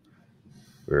Finder.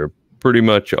 We're pretty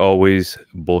much always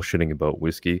bullshitting about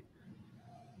whiskey,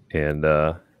 and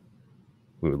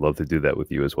we would love to do that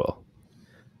with you as well.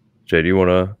 Jay, do you want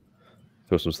to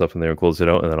throw some stuff in there and close it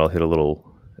out, and then I'll hit a little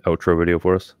outro video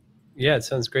for us? Yeah, it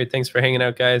sounds great. Thanks for hanging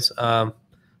out, guys.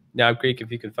 Now Greek,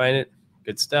 if you can find it,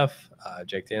 good stuff.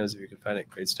 Jack Daniels, if you can find it,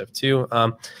 great stuff too.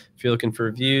 If you're looking for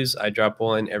reviews, I drop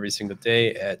one every single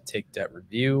day at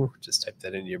Take.Review. Just type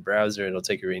that into your browser. It'll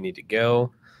take you where you need to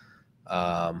go.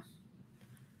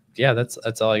 Yeah,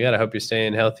 that's all I got. I hope you're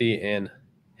staying healthy and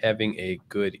having a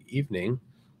good evening.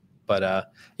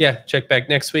 But yeah, check back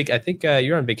next week. I think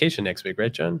you're on vacation next week,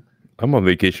 right, John? I'm on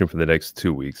vacation for the next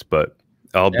 2 weeks, but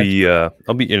I'll be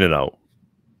in and out.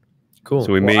 Cool.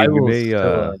 So we may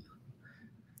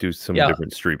do some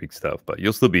different streaming stuff, but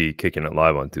you'll still be kicking it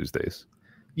live on Tuesdays.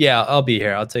 Yeah, I'll be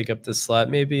here. I'll take up this slot.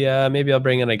 Maybe I'll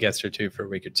bring in a guest or two for a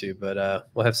week or two, but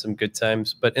we'll have some good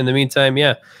times. But in the meantime,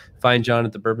 yeah, find John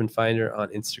at The Bourbon Finder on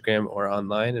Instagram or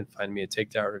online, and find me at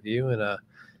Take.Review, and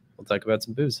we'll talk about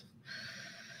some booze.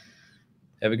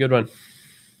 Have a good one.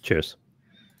 Cheers.